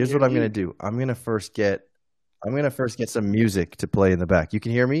 Yeah. So I can here's hear what I'm gonna you. do. I'm gonna first get some music to play in the back. You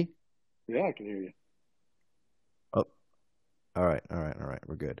can hear me? Yeah, I can hear you. Oh, all right. All right. All right.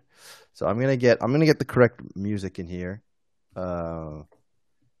 We're good. So I'm gonna get the correct music in here. It's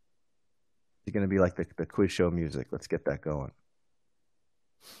gonna be like the quiz show music. Let's get that going.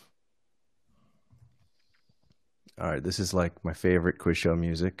 All right. This is like my favorite quiz show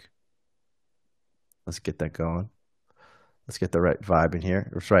music. Let's get that going. Let's get the right vibe in here.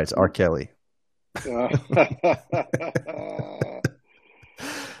 That's right. It's R. Kelly. Uh,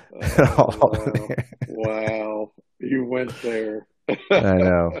 All in wow, there. wow, you went there. I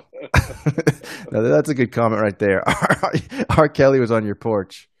know. No, that's a good comment right there. R. Kelly was on your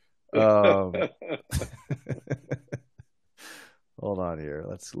porch. Um, hold on here.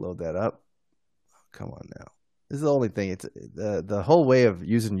 Let's load that up. Come on now. This is the only thing. It's the whole way of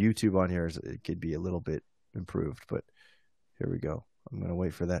using YouTube on here it could be a little bit improved, but here we go. I'm gonna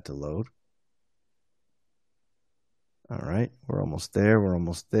wait for that to load. All right, we're almost there. We're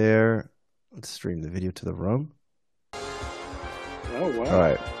almost there. Let's stream the video to the room. Oh All wow!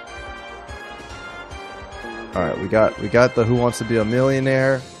 right. All right, we got the Who Wants to Be a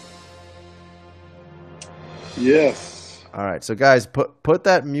Millionaire. Yes. All right, so guys, put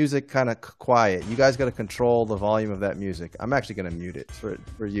that music kind of quiet. You guys got to control the volume of that music. I'm actually going to mute it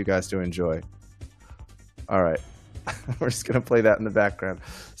for you guys to enjoy. All right, we're just going to play that in the background.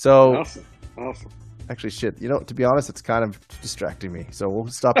 So, Awesome. actually, shit. To be honest, it's kind of distracting me. So we'll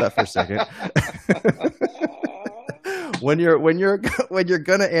stop that for a second. when you're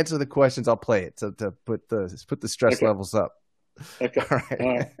gonna answer the questions, I'll play it to put the stress levels up. Okay. All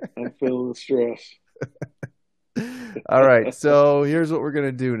right. I'm feeling the stress. All right. So here's what we're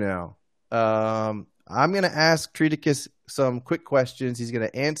gonna do now. I'm gonna ask Treaticus some quick questions. He's gonna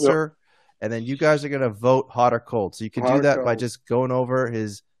answer, and then you guys are gonna vote hot or cold. So you can do that by just going over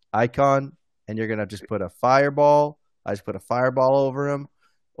his icon, and you're gonna just put a fireball. I just put a fireball over him,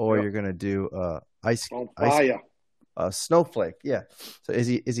 or you're gonna do ice snowflake. Yeah. So is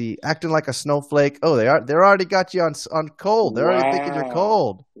he acting like a snowflake? Oh, they already got you on cold. They're already thinking you're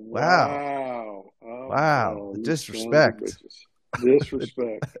cold. Wow. Oh, The disrespect.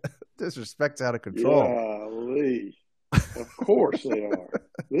 Disrespect's out of control. Golly. Of course they are.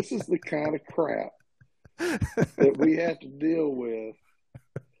 This is the kind of crap that we have to deal with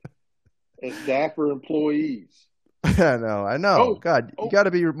as dapper employees. I know. Oh, God, you got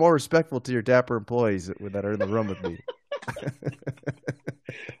to be more respectful to your dapper employees that are in the room with me.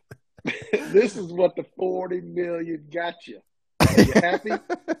 This is what the 40 million got you. Are you happy?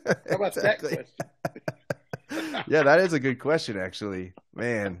 How about that question? Yeah, that is a good question, actually.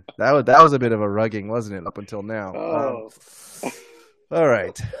 Man, that was a bit of a rugging, wasn't it, up until now? All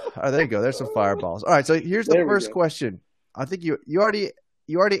right. There you go. There's some fireballs. All right, so here's the first question. I think you already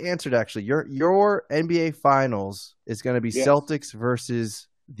answered, actually. Your NBA Finals is going to be Celtics versus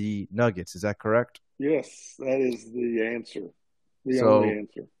the Nuggets. Is that correct? Yes, that is the answer. The only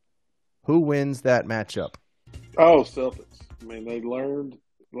answer. Who wins that matchup? Oh, Celtics. I mean, they learned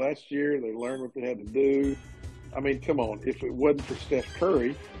last year. They learned what they had to do. I mean, come on. If it wasn't for Steph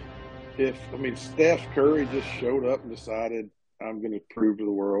Curry, Steph Curry just showed up and decided, I'm going to prove to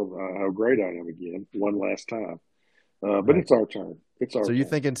the world how great I am again, one last time. But it's our turn. So you're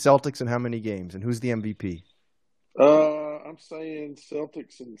thinking Celtics in how many games? And who's the MVP? I'm saying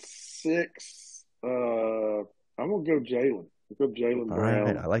Celtics in 6. I'm going to go Jaylen. I'll go Jaylen Brown. All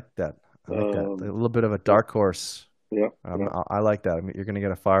right, I like that. A little bit of a dark horse. Yeah. I like that. I mean, you're going to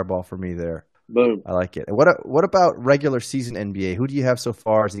get a fireball for me there. Boom. I like it. What about regular season NBA? Who do you have so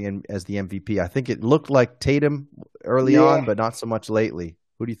far as the MVP? I think it looked like Tatum early on, but not so much lately.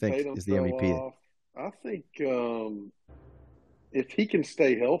 Who do you think is the MVP? Off. I think if he can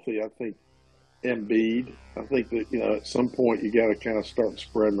stay healthy, I think Embiid. I think that at some point you got to kind of start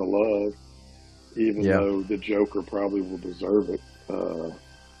spreading the love, even though the Joker probably will deserve it.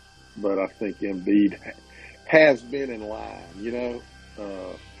 But I think Embiid has been in line,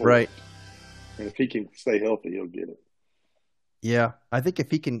 right. And if he can stay healthy, he'll get it. Yeah, I think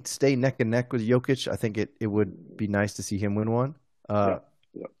if he can stay neck and neck with Jokic, I think it would be nice to see him win one.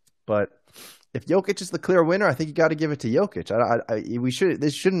 But if Jokic is the clear winner, I think you got to give it to Jokic.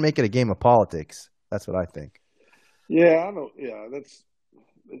 This shouldn't make it a game of politics. That's what I think. Yeah, I don't. Yeah,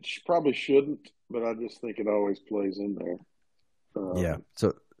 it probably shouldn't, but I just think it always plays in there.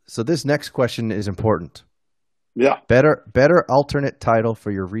 So this next question is important. Yeah. Better alternate title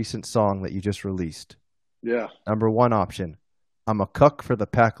for your recent song that you just released. Yeah. Number 1 option, I'm a cuck for the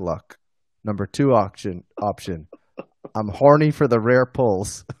pack luck. Number 2 option, I'm horny for the rare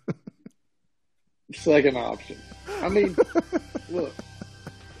pulls. Second option. I mean, look,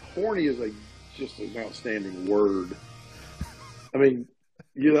 horny is just an outstanding word. I mean,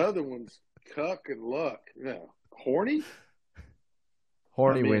 the other one's cuck and luck. Yeah. Horny?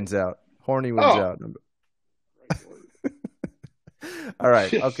 Horny wins out. Horny wins out. All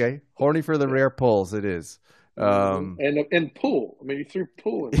right. Okay. Horny for the rare pulls. It is. And pull. I mean, you threw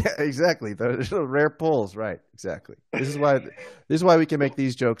pull in. Yeah, exactly. The rare pulls. Right. Exactly. This is why we can make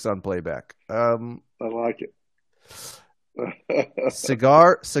these jokes on playback. I like it.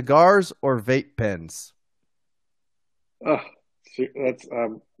 Cigars or vape pens? That's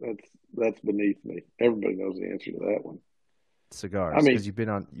beneath me. Everybody knows the answer to that one. Cigars. I mean, because you've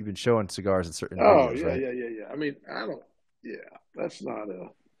been showing cigars in certain videos, videos, right? Yeah. I mean, that's not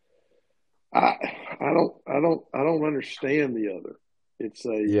I don't understand the other. It's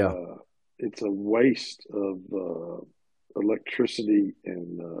a waste of electricity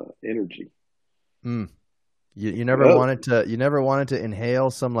and energy. You never wanted to inhale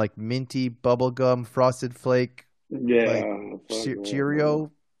some like minty bubblegum frosted flake?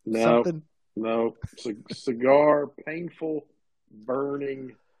 Cheerio? Something? No. Cigar, painful,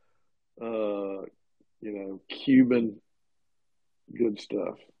 burning, Cuban, good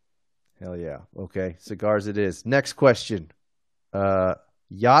stuff. Hell yeah. Okay, cigars it is. Next question.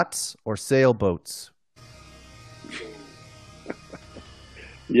 Yachts or sailboats?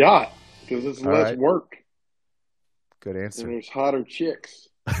 Yacht, because it's All less right. work Good and answer. there's hotter chicks.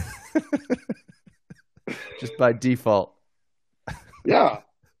 Just by default. Yeah,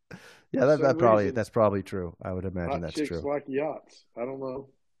 Yeah, for some reason, that's probably true. I would imagine hot that's chicks true. like yachts. I don't know.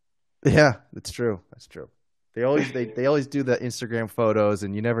 Yeah, that's true. That's true. They always do the Instagram photos,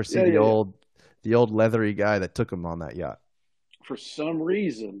 and you never see Yeah, yeah, yeah. the old leathery guy that took them on that yacht. For some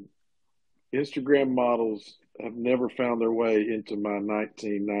reason, Instagram models have never found their way into my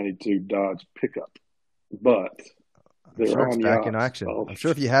 1992 Dodge pickup, but I'm they're sure it's on back in yachts. action. Oh, I'm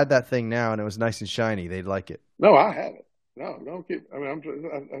sure if you had that thing now and it was nice and shiny, they'd like it. no, I have it. No, don't keep. I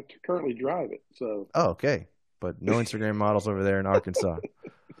mean, I currently drive it, so Oh, okay. But no Instagram models over there in Arkansas.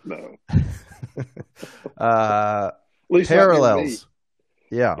 no. uh, At least not near me. Parallels.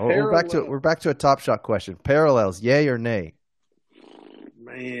 Yeah, Parallel. we're back to a Top Shot question. Parallels, yay or nay?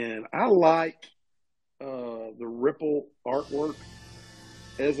 Man, I like the Ripple artwork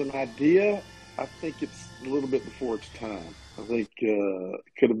as an idea. I think it's a little bit before its time. I think it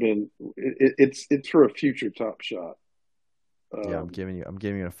could have been. It's for a future Top Shot. Yeah, I'm giving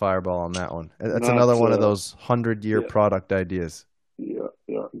you a fireball on that one. That's Not another one of those 100-year yeah, product ideas. yeah.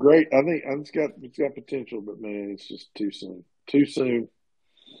 Great. I think it's got potential, but man, it's just too soon. Too soon.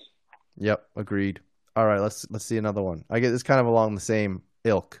 Yep, agreed. All right, let's see another one. I guess it's kind of along the same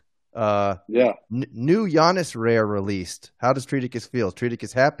ilk. Yeah. New Giannis rare released. How does Treaticus feel? Is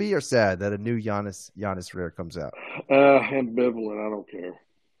Treaticus happy or sad that a new Giannis rare comes out? Ambivalent. I don't care.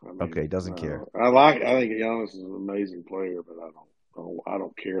 I mean, Okay, doesn't care. I think Giannis is an amazing player, but I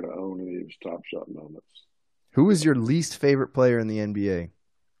don't care to own any of his Top Shot moments. Who is your least favorite player in the NBA?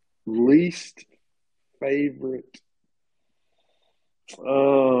 Least favorite.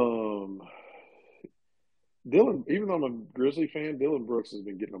 Dylan. Even though I'm a Grizzly fan, Dylan Brooks has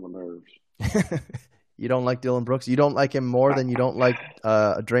been getting on my nerves. You don't like Dylan Brooks? You don't like him more than you don't like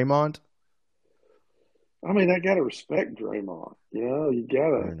Draymond? I mean, I gotta respect Draymond. You know, you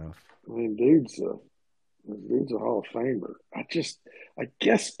Fair gotta. enough. I mean, dude's a Hall of Famer. I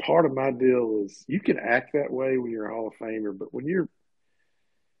guess part of my deal is you can act that way when you're a Hall of Famer, but when you're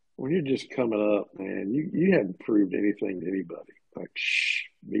just coming up, man, you haven't proved anything to anybody. Like, shh,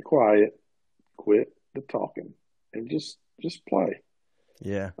 be quiet, quit the talking, and just play.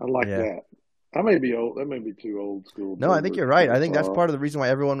 Yeah. I like yeah. that. I may be old. That may be too old school. No, I think you're right. I think that's part of the reason why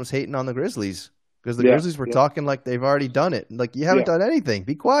everyone was hating on the Grizzlies. Because the Grizzlies were talking like they've already done it. Like, you haven't done anything.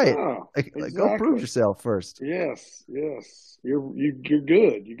 Be quiet. No, Like, exactly. go prove yourself first. Yes. You're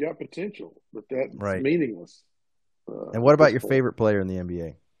good. You got potential, but that's Right. meaningless. And what about your favorite player in the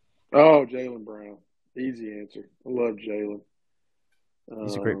NBA? Oh, Jaylen Brown. Easy answer. I love Jaylen.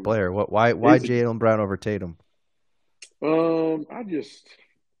 He's a great player. Why Jaylen Brown over Tatum?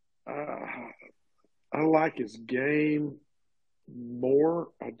 I like his game more.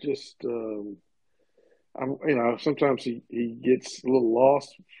 Sometimes he gets a little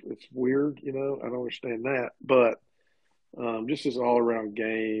lost. It's weird, I don't understand that, but just his all around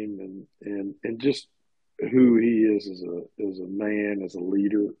game and just who he is as a man, as a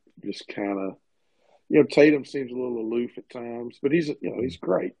leader, just kind of, Tatum seems a little aloof at times, but he's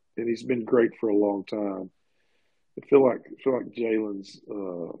great, and he's been great for a long time. I feel like Jalen's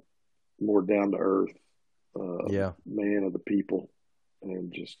more down to earth, man of the people,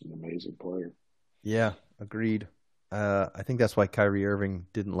 and just an amazing player. Yeah, agreed. I think that's why Kyrie Irving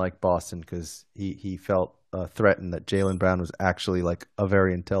didn't like Boston, because he felt threatened that Jaylen Brown was actually like a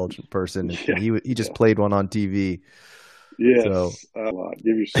very intelligent person, and he just played one on TV. Yes, so,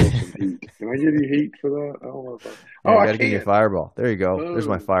 give yourself some heat. Can I give you heat for that? I don't know if I gotta give you a fireball. There you go. Boom. There's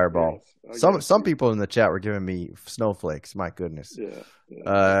my fireball. Yes, some people in the chat were giving me snowflakes. My goodness.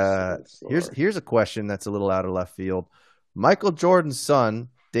 Here's a question that's a little out of left field. Michael Jordan's son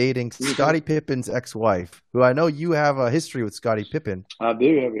dating Scottie Pippen's ex-wife, who I know you have a history with Scottie Pippen. I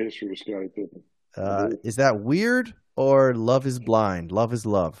do have a history with Scottie Pippen. Is that weird, or love is blind? Love is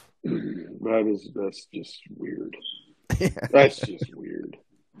love. That's just weird. That's just weird.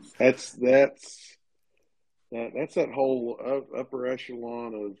 That's that whole upper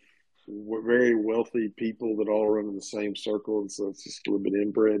echelon of very wealthy people that all run in the same circle, and so it's just a little bit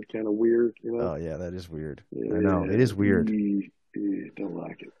inbred, kind of weird, Oh yeah, that is weird. Yeah, I know it is weird. Don't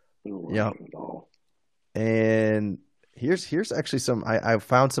like it. Don't like it at all. And here's actually I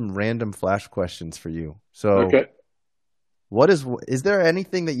found some random flash questions for you. So, okay. Is there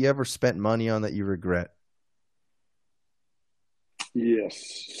anything that you ever spent money on that you regret?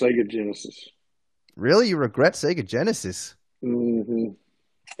 Yes, Sega Genesis. Really? You regret Sega Genesis? Mm-hmm.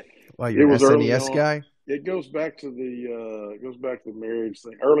 Wow, you're It an was early SNES on. guy? It goes back to the marriage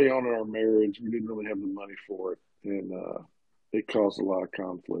thing. Early on in our marriage, we didn't really have the money for it, and it caused a lot of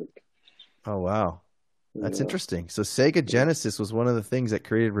conflict. Oh, wow. That's Yeah. interesting. So Sega Yeah. Genesis was one of the things that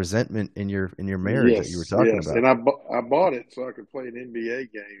created resentment in your marriage that you were Yes, talking yes, about. and I bought it so I could play an NBA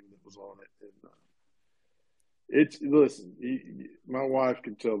game that was on it. And, it's listen, my wife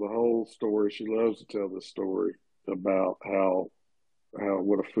can tell the whole story. She loves to tell the story about how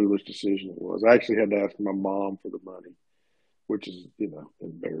what a foolish decision it was. I actually had to ask my mom for the money, which is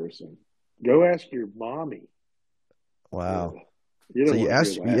embarrassing. Go ask your mommy. Yeah, Wow. you So don't you want to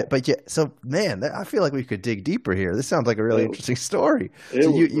hear asked, that. but yeah. So man, I feel like we could dig deeper here. This sounds like a really That was interesting story. it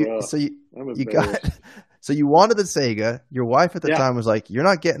So was rough. so I'm you got, embarrassed. so you wanted the Sega. Your wife at the Yeah, time was like, "You're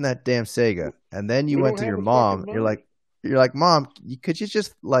not getting that damn Sega." And then you we went don't to have your the fucking mom. money. You're like, "Mom, could you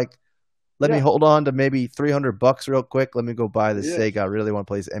just like let me Yeah, hold on to maybe $300 real quick? Let me go buy this yes, Sega. I really want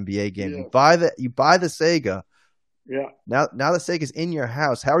to play this NBA game." yes, You buy the Sega. yeah, Now the Sega's in your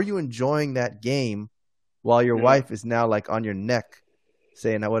house. How are you enjoying that game while your yeah. wife is now like on your neck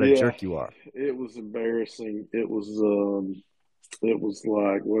saying what a Yeah, jerk you are? it was embarrassing. It was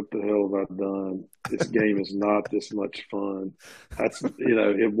like, what the hell have I done? This game is not this much fun.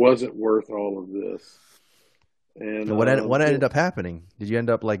 It wasn't worth all of this. And And what ended up happening? Did you end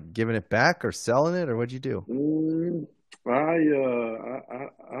up like giving it back or selling it or what'd you do? mm,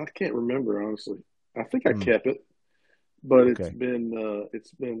 I can't remember honestly. I think I Hmm. kept it, but Okay.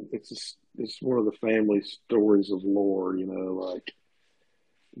 it's one of the family stories of lore. Like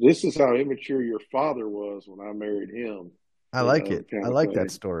this is how immature your father was when I married him. I like it. I Kind of like that thing.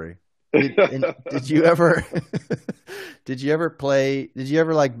 story. Did you ever did you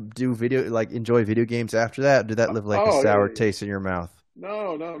ever like do video like enjoy video games after that? Or did that live like a Oh sour yeah, yeah. taste in your mouth?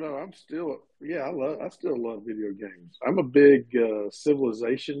 No, no, no. I still love video games. I'm a big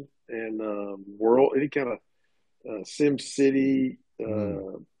Civilization and world, any kind of Sim City, Hmm.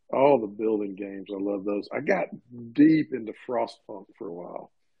 all the building games. I love those. I got deep into Frostpunk for a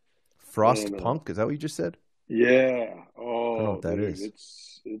while, and Frostpunk, is that what you just said? yeah, I don't know oh what that dude, is.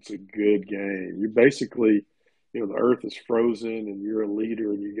 it's a good game. You basically, the Earth is frozen, and you're a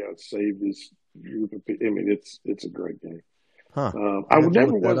leader, and you got to save this group of people. I mean, it's a great game. Huh. I I'm gonna have to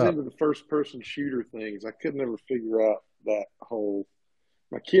never look that was up. into the first person shooter things. I could never figure out that whole.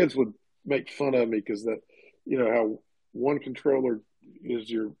 My kids would make fun of me because how one controller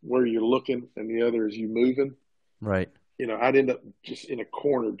is where you're looking and the other is you moving. Right. I'd end up just in a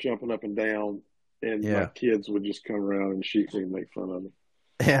corner jumping up and down, and my Yeah. kids would just come around and shoot me and make fun of me.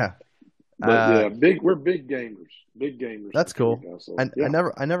 Yeah. But yeah, we're big gamers in That's the cool. Treatic household. I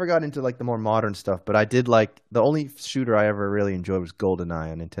Yeah. never got into like the more modern stuff, but I did like the only shooter I ever really enjoyed was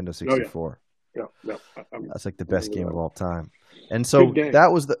GoldenEye on Nintendo Oh yeah. 64. Yeah. Yeah. That's like the I best remember game that of one. all time. And Good so game.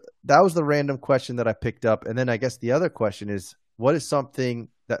 that was the random question that I picked up. And then I guess the other question is, what is something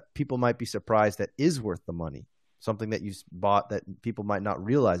that people might be surprised that is worth the money? Something that you bought that people might not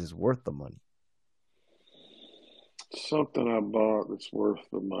realize is worth the money. Something I bought that's worth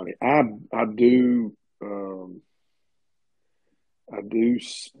the money. I do um, I do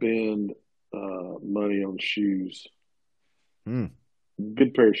spend money on shoes. Hmm.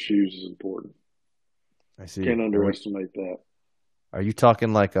 Good pair of shoes is important. I see. Can't underestimate that. Are you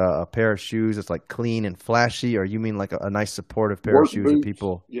talking like a pair of shoes that's like clean and flashy, or you mean like a nice supportive pair of Work shoes that boots,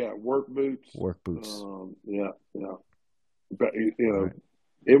 people yeah, work boots. work boots? Yeah, yeah. But All right.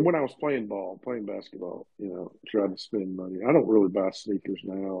 and when I was playing basketball, tried to spend money. I don't really buy sneakers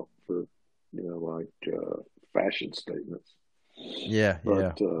now for like fashion statements. Yeah, But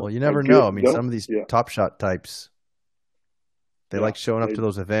yeah. Well, you I never know. I get mean, don't some of these yeah Top Shot types, they yeah like showing up they to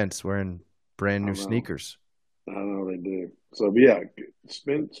those events wearing brand I new know sneakers. I know they do. So but yeah,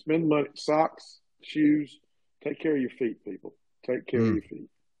 spend money, socks, shoes. Take care of your feet, people. Take care of Mm. your feet.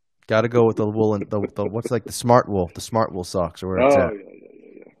 Got to go with the wool and the what's like the smart wool socks, or where it's Oh at.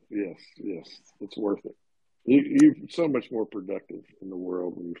 yeah. Yes, yes, it's worth it. You're so much more productive in the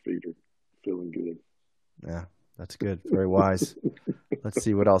world when your feet are feeling good. Yeah, that's good. Very wise. Let's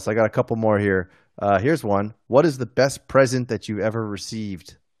see what else. I got a couple more here. Here's one. What is the best present that you ever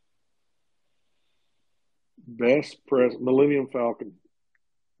received? Best present, Millennium Falcon.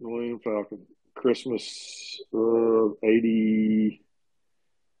 Millennium Falcon. Christmas 83,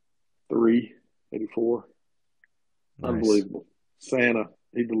 84. Nice. Unbelievable. Santa,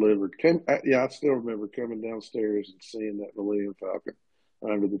 he delivered. I still remember coming downstairs and seeing that Millennium Falcon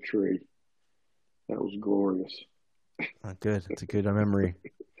under the tree. That was glorious. Good. It's a good memory.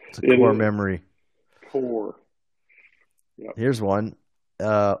 It's a It core is. memory. Core. Yep. Here's one.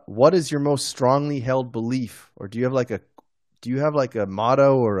 What is your most strongly held belief, or do you have like a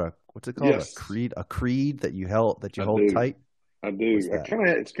motto or a What's it called? Yes, A creed that you hold I do. tight. I do. What's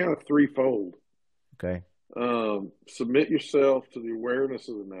that? It's kind of threefold. Okay. Submit yourself to the awareness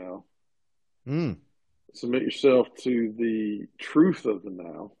of the now. Mm. Submit yourself to the truth of the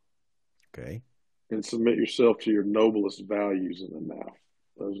now, Okay. and submit yourself to your noblest values in the now.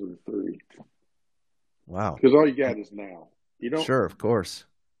 Those are the three. Wow. Because all you got is now. You don't. Sure, of course.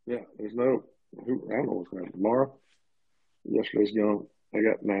 Yeah. There's no. I don't know what's going to happen tomorrow. Yesterday's gone. I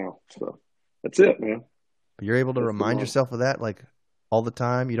got now. So that's it, man. But you're able to That's the remind model. yourself of that like all the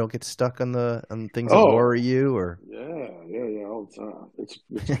time. You don't get stuck on things that Oh, worry you, or yeah, all the time. It's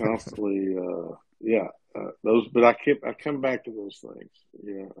constantly, those. But I come back to those things.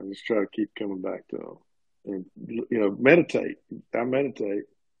 Yeah, I just try to keep coming back to them, and meditate. I meditate.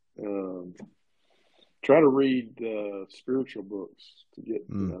 Um, Try to read spiritual books to get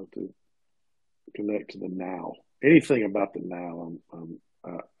to connect to the now. Anything about the now,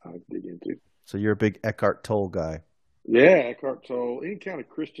 I dig into. So you're a big Eckhart Tolle guy. Yeah, Eckhart Tolle, any kind of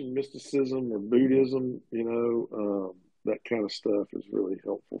Christian mysticism or Buddhism, that kind of stuff is really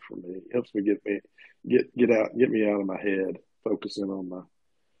helpful for me. It helps me get me out of my head, focusing on my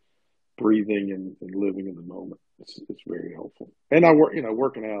breathing and living in the moment. It's very helpful. And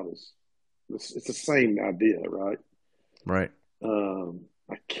working out it's the same idea, right? Right.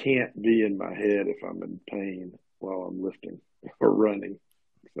 I can't be in my head if I'm in pain while I'm lifting or running.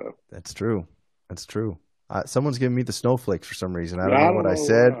 So That's true. That's true. Someone's giving me the snowflakes for some reason. I don't I know don't what I know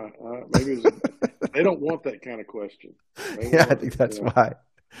said. why. Maybe they don't want that kind of question. Yeah, I think that's why.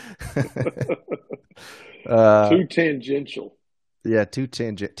 Too tangential. Yeah, too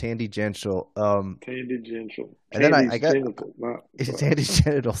tangential. Tangential. And then I Tandy's got genital. Tandy's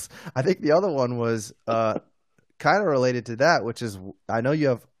genitals. I think the other one was kind of related to that, which is I know you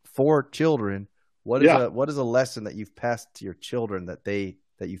have 4 children. What is a lesson that you've passed to your children that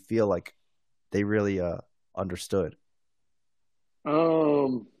you feel like they really understood?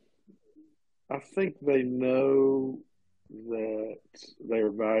 I think they know that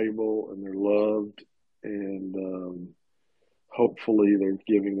they're valuable and they're loved, and hopefully they're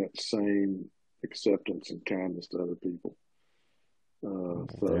giving that same acceptance and kindness to other people. So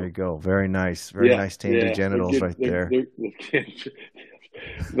there you go. Very nice. Very nice Tandy genitals right there.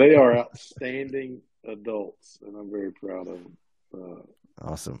 They are outstanding adults, and I'm very proud of them.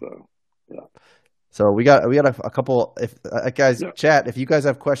 Awesome. So, yeah. So we got a couple. If guys chat, if you guys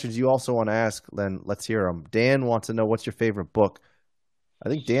have questions you also want to ask, then let's hear them. Dan wants to know what's your favorite book. I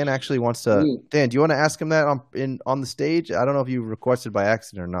think Dan actually wants to. Dan, do you want to ask him that on the stage? I don't know if you requested by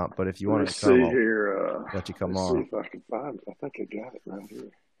accident or not, but if you want to come, I'll let you come let's on. see if I can find it. I think I got it right here.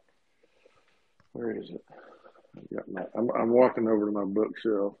 Where is it? I'm walking over to my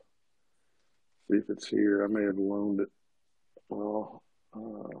bookshelf. See if it's here. I may have loaned it. Well,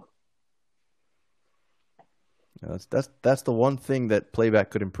 that's the one thing that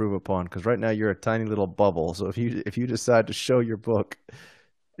playback could improve upon, because right now you're a tiny little bubble. So if you decide to show your book,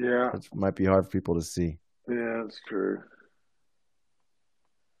 it might be hard for people to see. Yeah, that's true.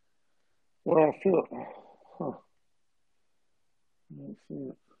 Well, I feel, let's see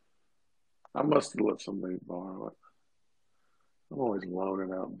it. I must have let somebody borrow it. I'm always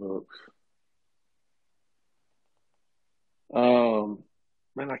loaning out books.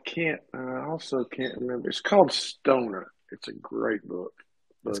 Man, I also can't remember. It's called Stoner. It's a great book.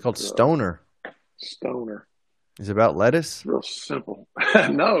 It's called Stoner. Stoner. Is it about lettuce? It's real simple.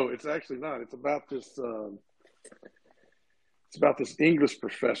 No, it's actually not. It's about this. It's about this English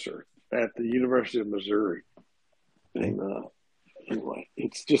professor at the University of Missouri, and anyway,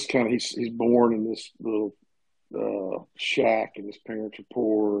 it's just kind of he's born in this little shack, and his parents are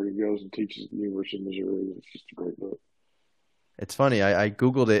poor. And he goes and teaches at the University of Missouri. It's just a great book. It's funny. I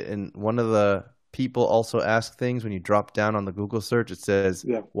Googled it, and one of the people also asked things when you drop down on the Google search. It says,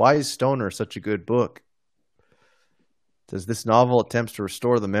 "Why is Stoner such a good book?" It says this novel attempts to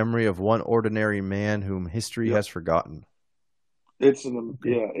restore the memory of one ordinary man whom history has forgotten. It's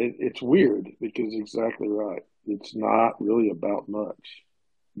it's weird because exactly right. It's not really about much,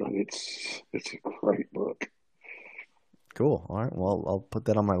 but it's a great book. Cool. All right. Well, I'll put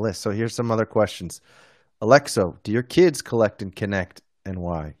that on my list. So here's some other questions. Alexo, do your kids collect and connect, and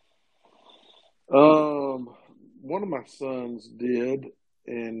why? One of my sons did,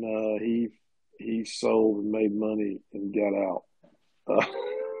 and he sold and made money and got out.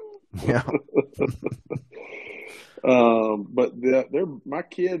 Yeah. But my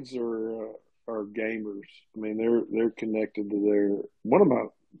kids are gamers. I mean, they're connected to one of my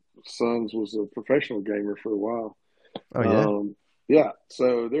sons was a professional gamer for a while. Oh yeah. Yeah.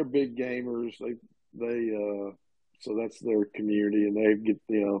 So they're big gamers. They So that's their community, and they get,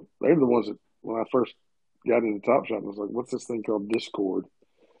 they're the ones that when I first got into Top Shot, I was like, "What's this thing called Discord?"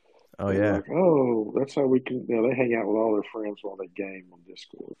 Oh And they're yeah. like, "Oh, that's how we can." They hang out with all their friends while they game on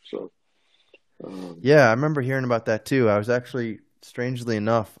Discord. So Yeah, I remember hearing about that too. I was actually, strangely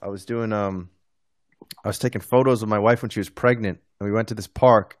enough, I was doing I was taking photos of my wife when she was pregnant, and we went to this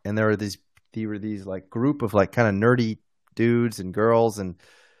park, and there were these like group of like kind of nerdy dudes and girls, and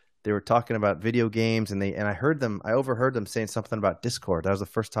they were talking about video games, and I overheard them saying something about Discord. That was the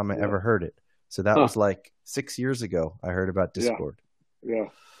first time I yeah, ever heard it. So that huh, was like 6 years ago. I heard about yeah, Discord. yeah.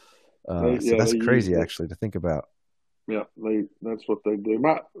 So that's They use crazy it. actually to think about. Yeah, that's what they do.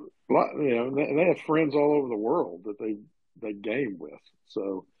 They have friends all over the world that they game with.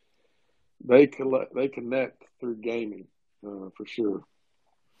 So they connect through gaming for sure.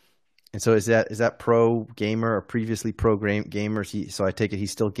 And so is that pro gamer or previously gamer? So I take it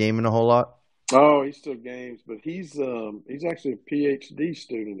he's still gaming a whole lot. Oh, he still games, but he's actually a PhD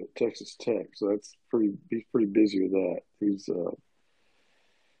student at Texas Tech, so he's pretty busy with that.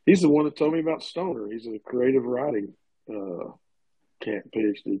 He's the one that told me about Stoner. He's a creative writing uh,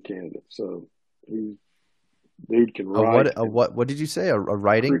 PhD candidate, so he dude can write and What did you say? A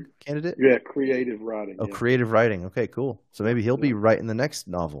writing candidate? yeah, creative writing. Oh, Yeah. creative writing. Okay, cool. So Yeah, maybe he'll yeah. be writing the next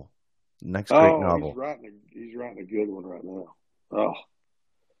novel, next great Oh, novel. he's writing a good one right now. Oh,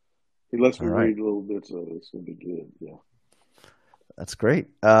 he lets All me right, read little bits of it. It's gonna be good. Yeah. that's great.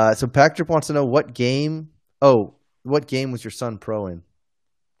 So Patrick wants to know what game. Oh, what game was your son pro in?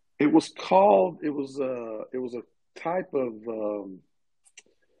 It was called. It was a type of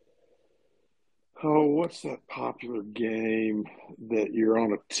oh, what's that popular game that you're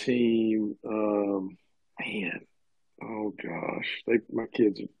on a team? Man, oh gosh, my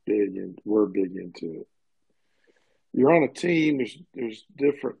kids are big and we're big into it. You're on a team. There's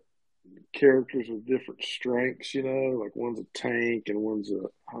different characters with different strengths. Like one's a tank and one's a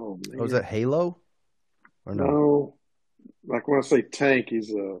oh Oh, is man, that Halo or no? no. Like when I say tank,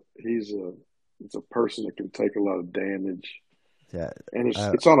 he's a it's a person that can take a lot of damage, Yeah. and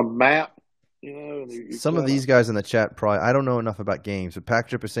Uh, it's on a map, and you've some of got a these guys in the chat probably I don't know enough about games, but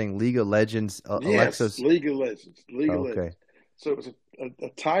Patrick is saying League of Legends. yes, Alexa's League of Legends, League of okay. Legends. So it was a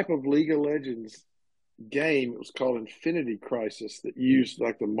type of League of Legends game. It was called Infinity Crisis that used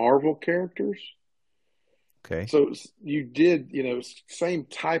like the Marvel characters. Okay. So you did, same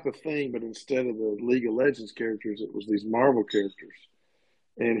type of thing, but instead of the League of Legends characters, it was these Marvel characters.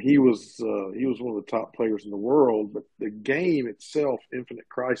 And he was one of the top players in the world. But the game itself, Infinite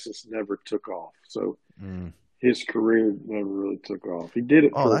Crisis, never took off. So Mm. his career never really took off. He did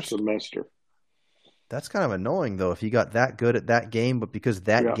it Oh, for a semester. that's kind of annoying though. If he got that good at that game, but because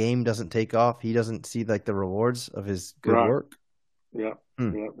that Yeah, game doesn't take off, he doesn't see like the rewards of his good right. work. Yeah,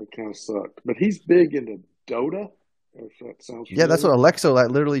 Hmm. yeah. It kind of sucked. But he's big into Dota. If that sounds Yeah, that's what familiar. Alexo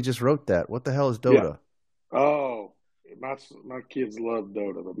literally just wrote that. What the hell is Yeah. Dota? Oh, my kids love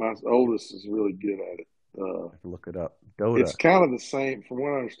Dota, but my oldest is really good at it. I have to look it up. It's Dota. kind of the same, from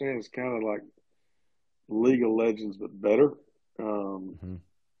what I understand. It's kind of like League of Legends, but better. Um, Hmm.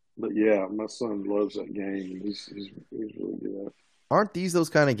 but yeah, my son loves that game, and he's really good at it. Aren't these those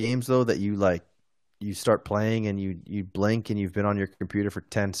kind of games though that you start playing and you blink and you've been on your computer for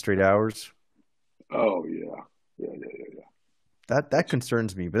 10 straight hours? Oh yeah, yeah. That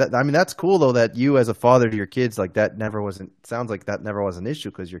concerns me. But I mean that's cool though that you as a father to your kids like that never wasn't sounds like that never was an issue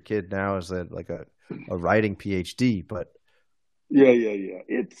because your kid now is a writing PhD, but Yeah.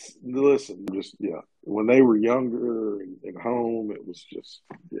 It's listen, just yeah. When they were younger and at home, it was just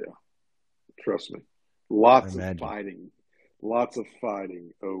yeah. Trust me, I imagine. lots of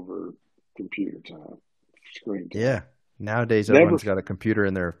fighting over computer time, screen time. Yeah. Nowadays Never everyone's got a computer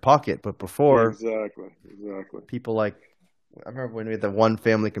in their pocket, but before exactly. people like I remember when we had the one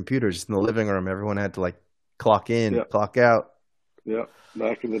family computer just in the living room, everyone had to like clock in, Yeah, clock out. yeah.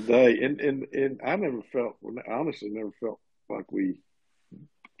 Back in the day, and I honestly never felt like we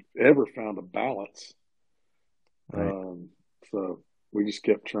ever found a balance. Right. So we just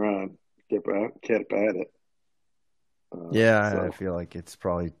kept trying, kept at it. Yeah, I So feel like it's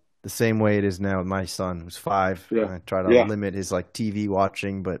probably the same way it is now with my son who's 5. yeah, I try to yeah, limit his like TV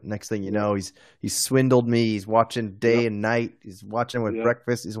watching, but next thing you yeah, know, he's swindled me. He's watching day yep, and night. He's watching with yep.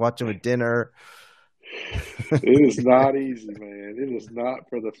 breakfast. He's watching with dinner. It is not easy, man. It is not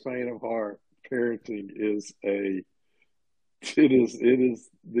for the faint of heart. Parenting is it is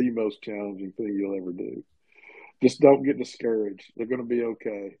the most challenging thing you'll ever do. Just don't get discouraged. They're going to be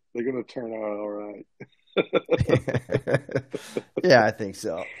okay. They're going to turn out all right. Yeah, I think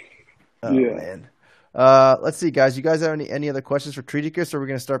so. Oh Yeah. man. Let's see, guys. You guys have any other questions for Treaticus, or are we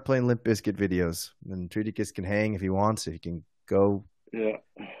going to start playing Limp Bizkit videos? And Treaticus can hang if he wants. He can go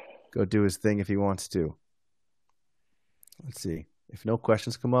do his thing if he wants to. Let's see. If no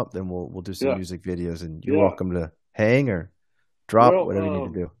questions come up, then we'll do some music videos, and you're welcome to hang or drop whatever you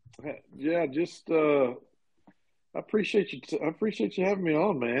need to do. Yeah, just I appreciate you. I appreciate you having me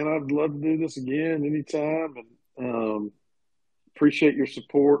on, man. I'd love to do this again anytime, and appreciate your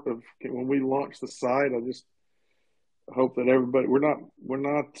support of when we launch the site. I just hope that everybody we're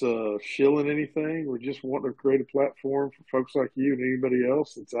not shilling anything. We just want to create a platform for folks like you and anybody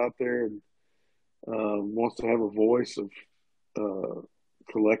else that's out there and wants to have a voice of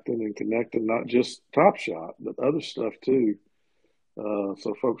collecting and connecting, not just Top Shot, but other stuff too.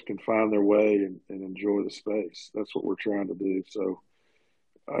 So folks can find their way and enjoy the space. That's what we're trying to do. So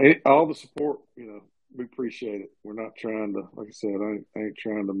all the support, we appreciate it. We're not trying to, like I said, I ain't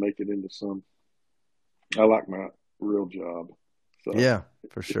trying to make it into I like my real job. So yeah,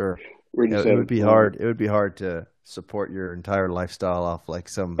 for sure. It would be hard. It would be hard to support your entire lifestyle off like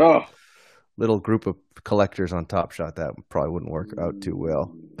some little group of collectors on Top Shot. That probably wouldn't work out too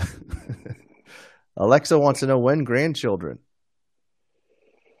well. Alexa wants to know when grandchildren.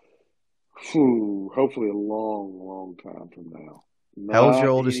 Hopefully a long, long time from now. How old's your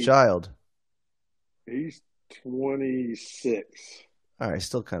oldest child? He's 26. All right,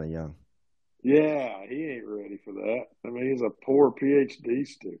 still kind of young. Yeah, he ain't ready for that. I mean, he's a poor PhD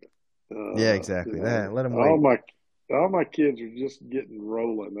student. Yeah, exactly. Let him wait. All my kids are just getting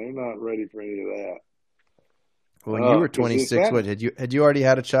rolling. They're not ready for any of that. When you were 26, what had you already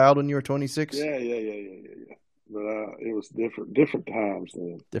had a child when you were 26? Yeah. But it was different times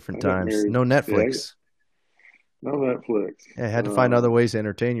then. Different times. No Netflix. No Netflix. Yeah, had to find other ways to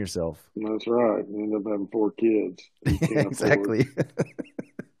entertain yourself. That's right. You end up having 4 kids. Exactly.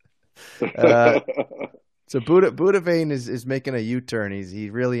 So Buddha Vane is making a U-turn. He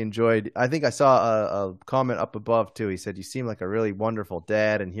really enjoyed. I think I saw a comment up above too. He said, "You seem like a really wonderful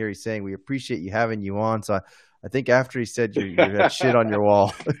dad." And here he's saying, "We appreciate you having you on." So I think after he said you had shit on your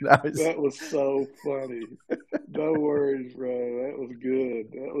wall. That was so funny. No worries, bro. That was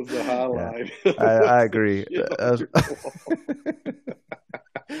good. That was the highlight. Yeah, I agree. That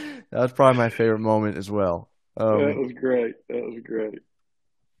was probably my favorite moment as well. That was great.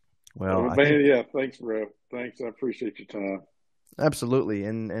 Well, yeah, thanks, bro. Thanks. I appreciate your time. Absolutely.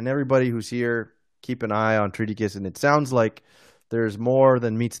 And everybody who's here, keep an eye on Treaticus. And it sounds like there's more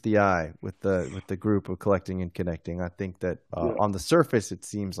than meets the eye with the group of collecting and connecting. I think that on the surface, it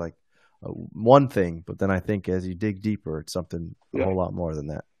seems like one thing, but then I think as you dig deeper, it's something a whole lot more than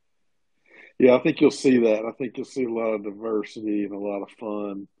that. Yeah, I think you'll see that. I think you'll see a lot of diversity and a lot of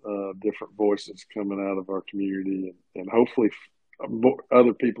fun, different voices coming out of our community, and hopefully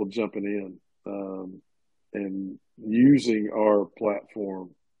other people jumping in and using our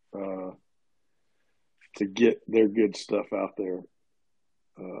platform to get their good stuff out there.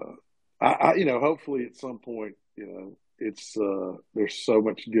 Hopefully at some point, it's there's so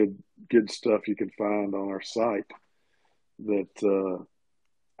much good stuff you can find on our site that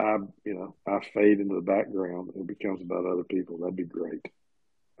I fade into the background and it becomes about other people. That'd be great.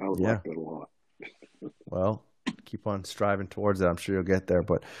 I would like that a lot. Well, keep on striving towards that. I'm sure you'll get there.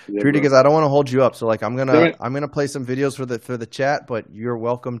 But Treaticus, I don't want to hold you up. So like I'm gonna play some videos for the chat, but you're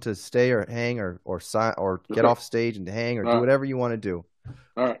welcome to stay or hang or sign or get off stage and hang or do whatever you want to do.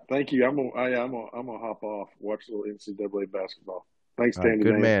 All right, thank you. I'm gonna hop off, watch a little NCAA basketball. Thanks, Danny.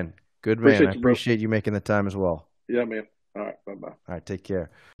 Good man. I appreciate you making the time as well. Yeah, man. All right, bye-bye. All right, take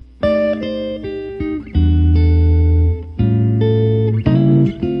care.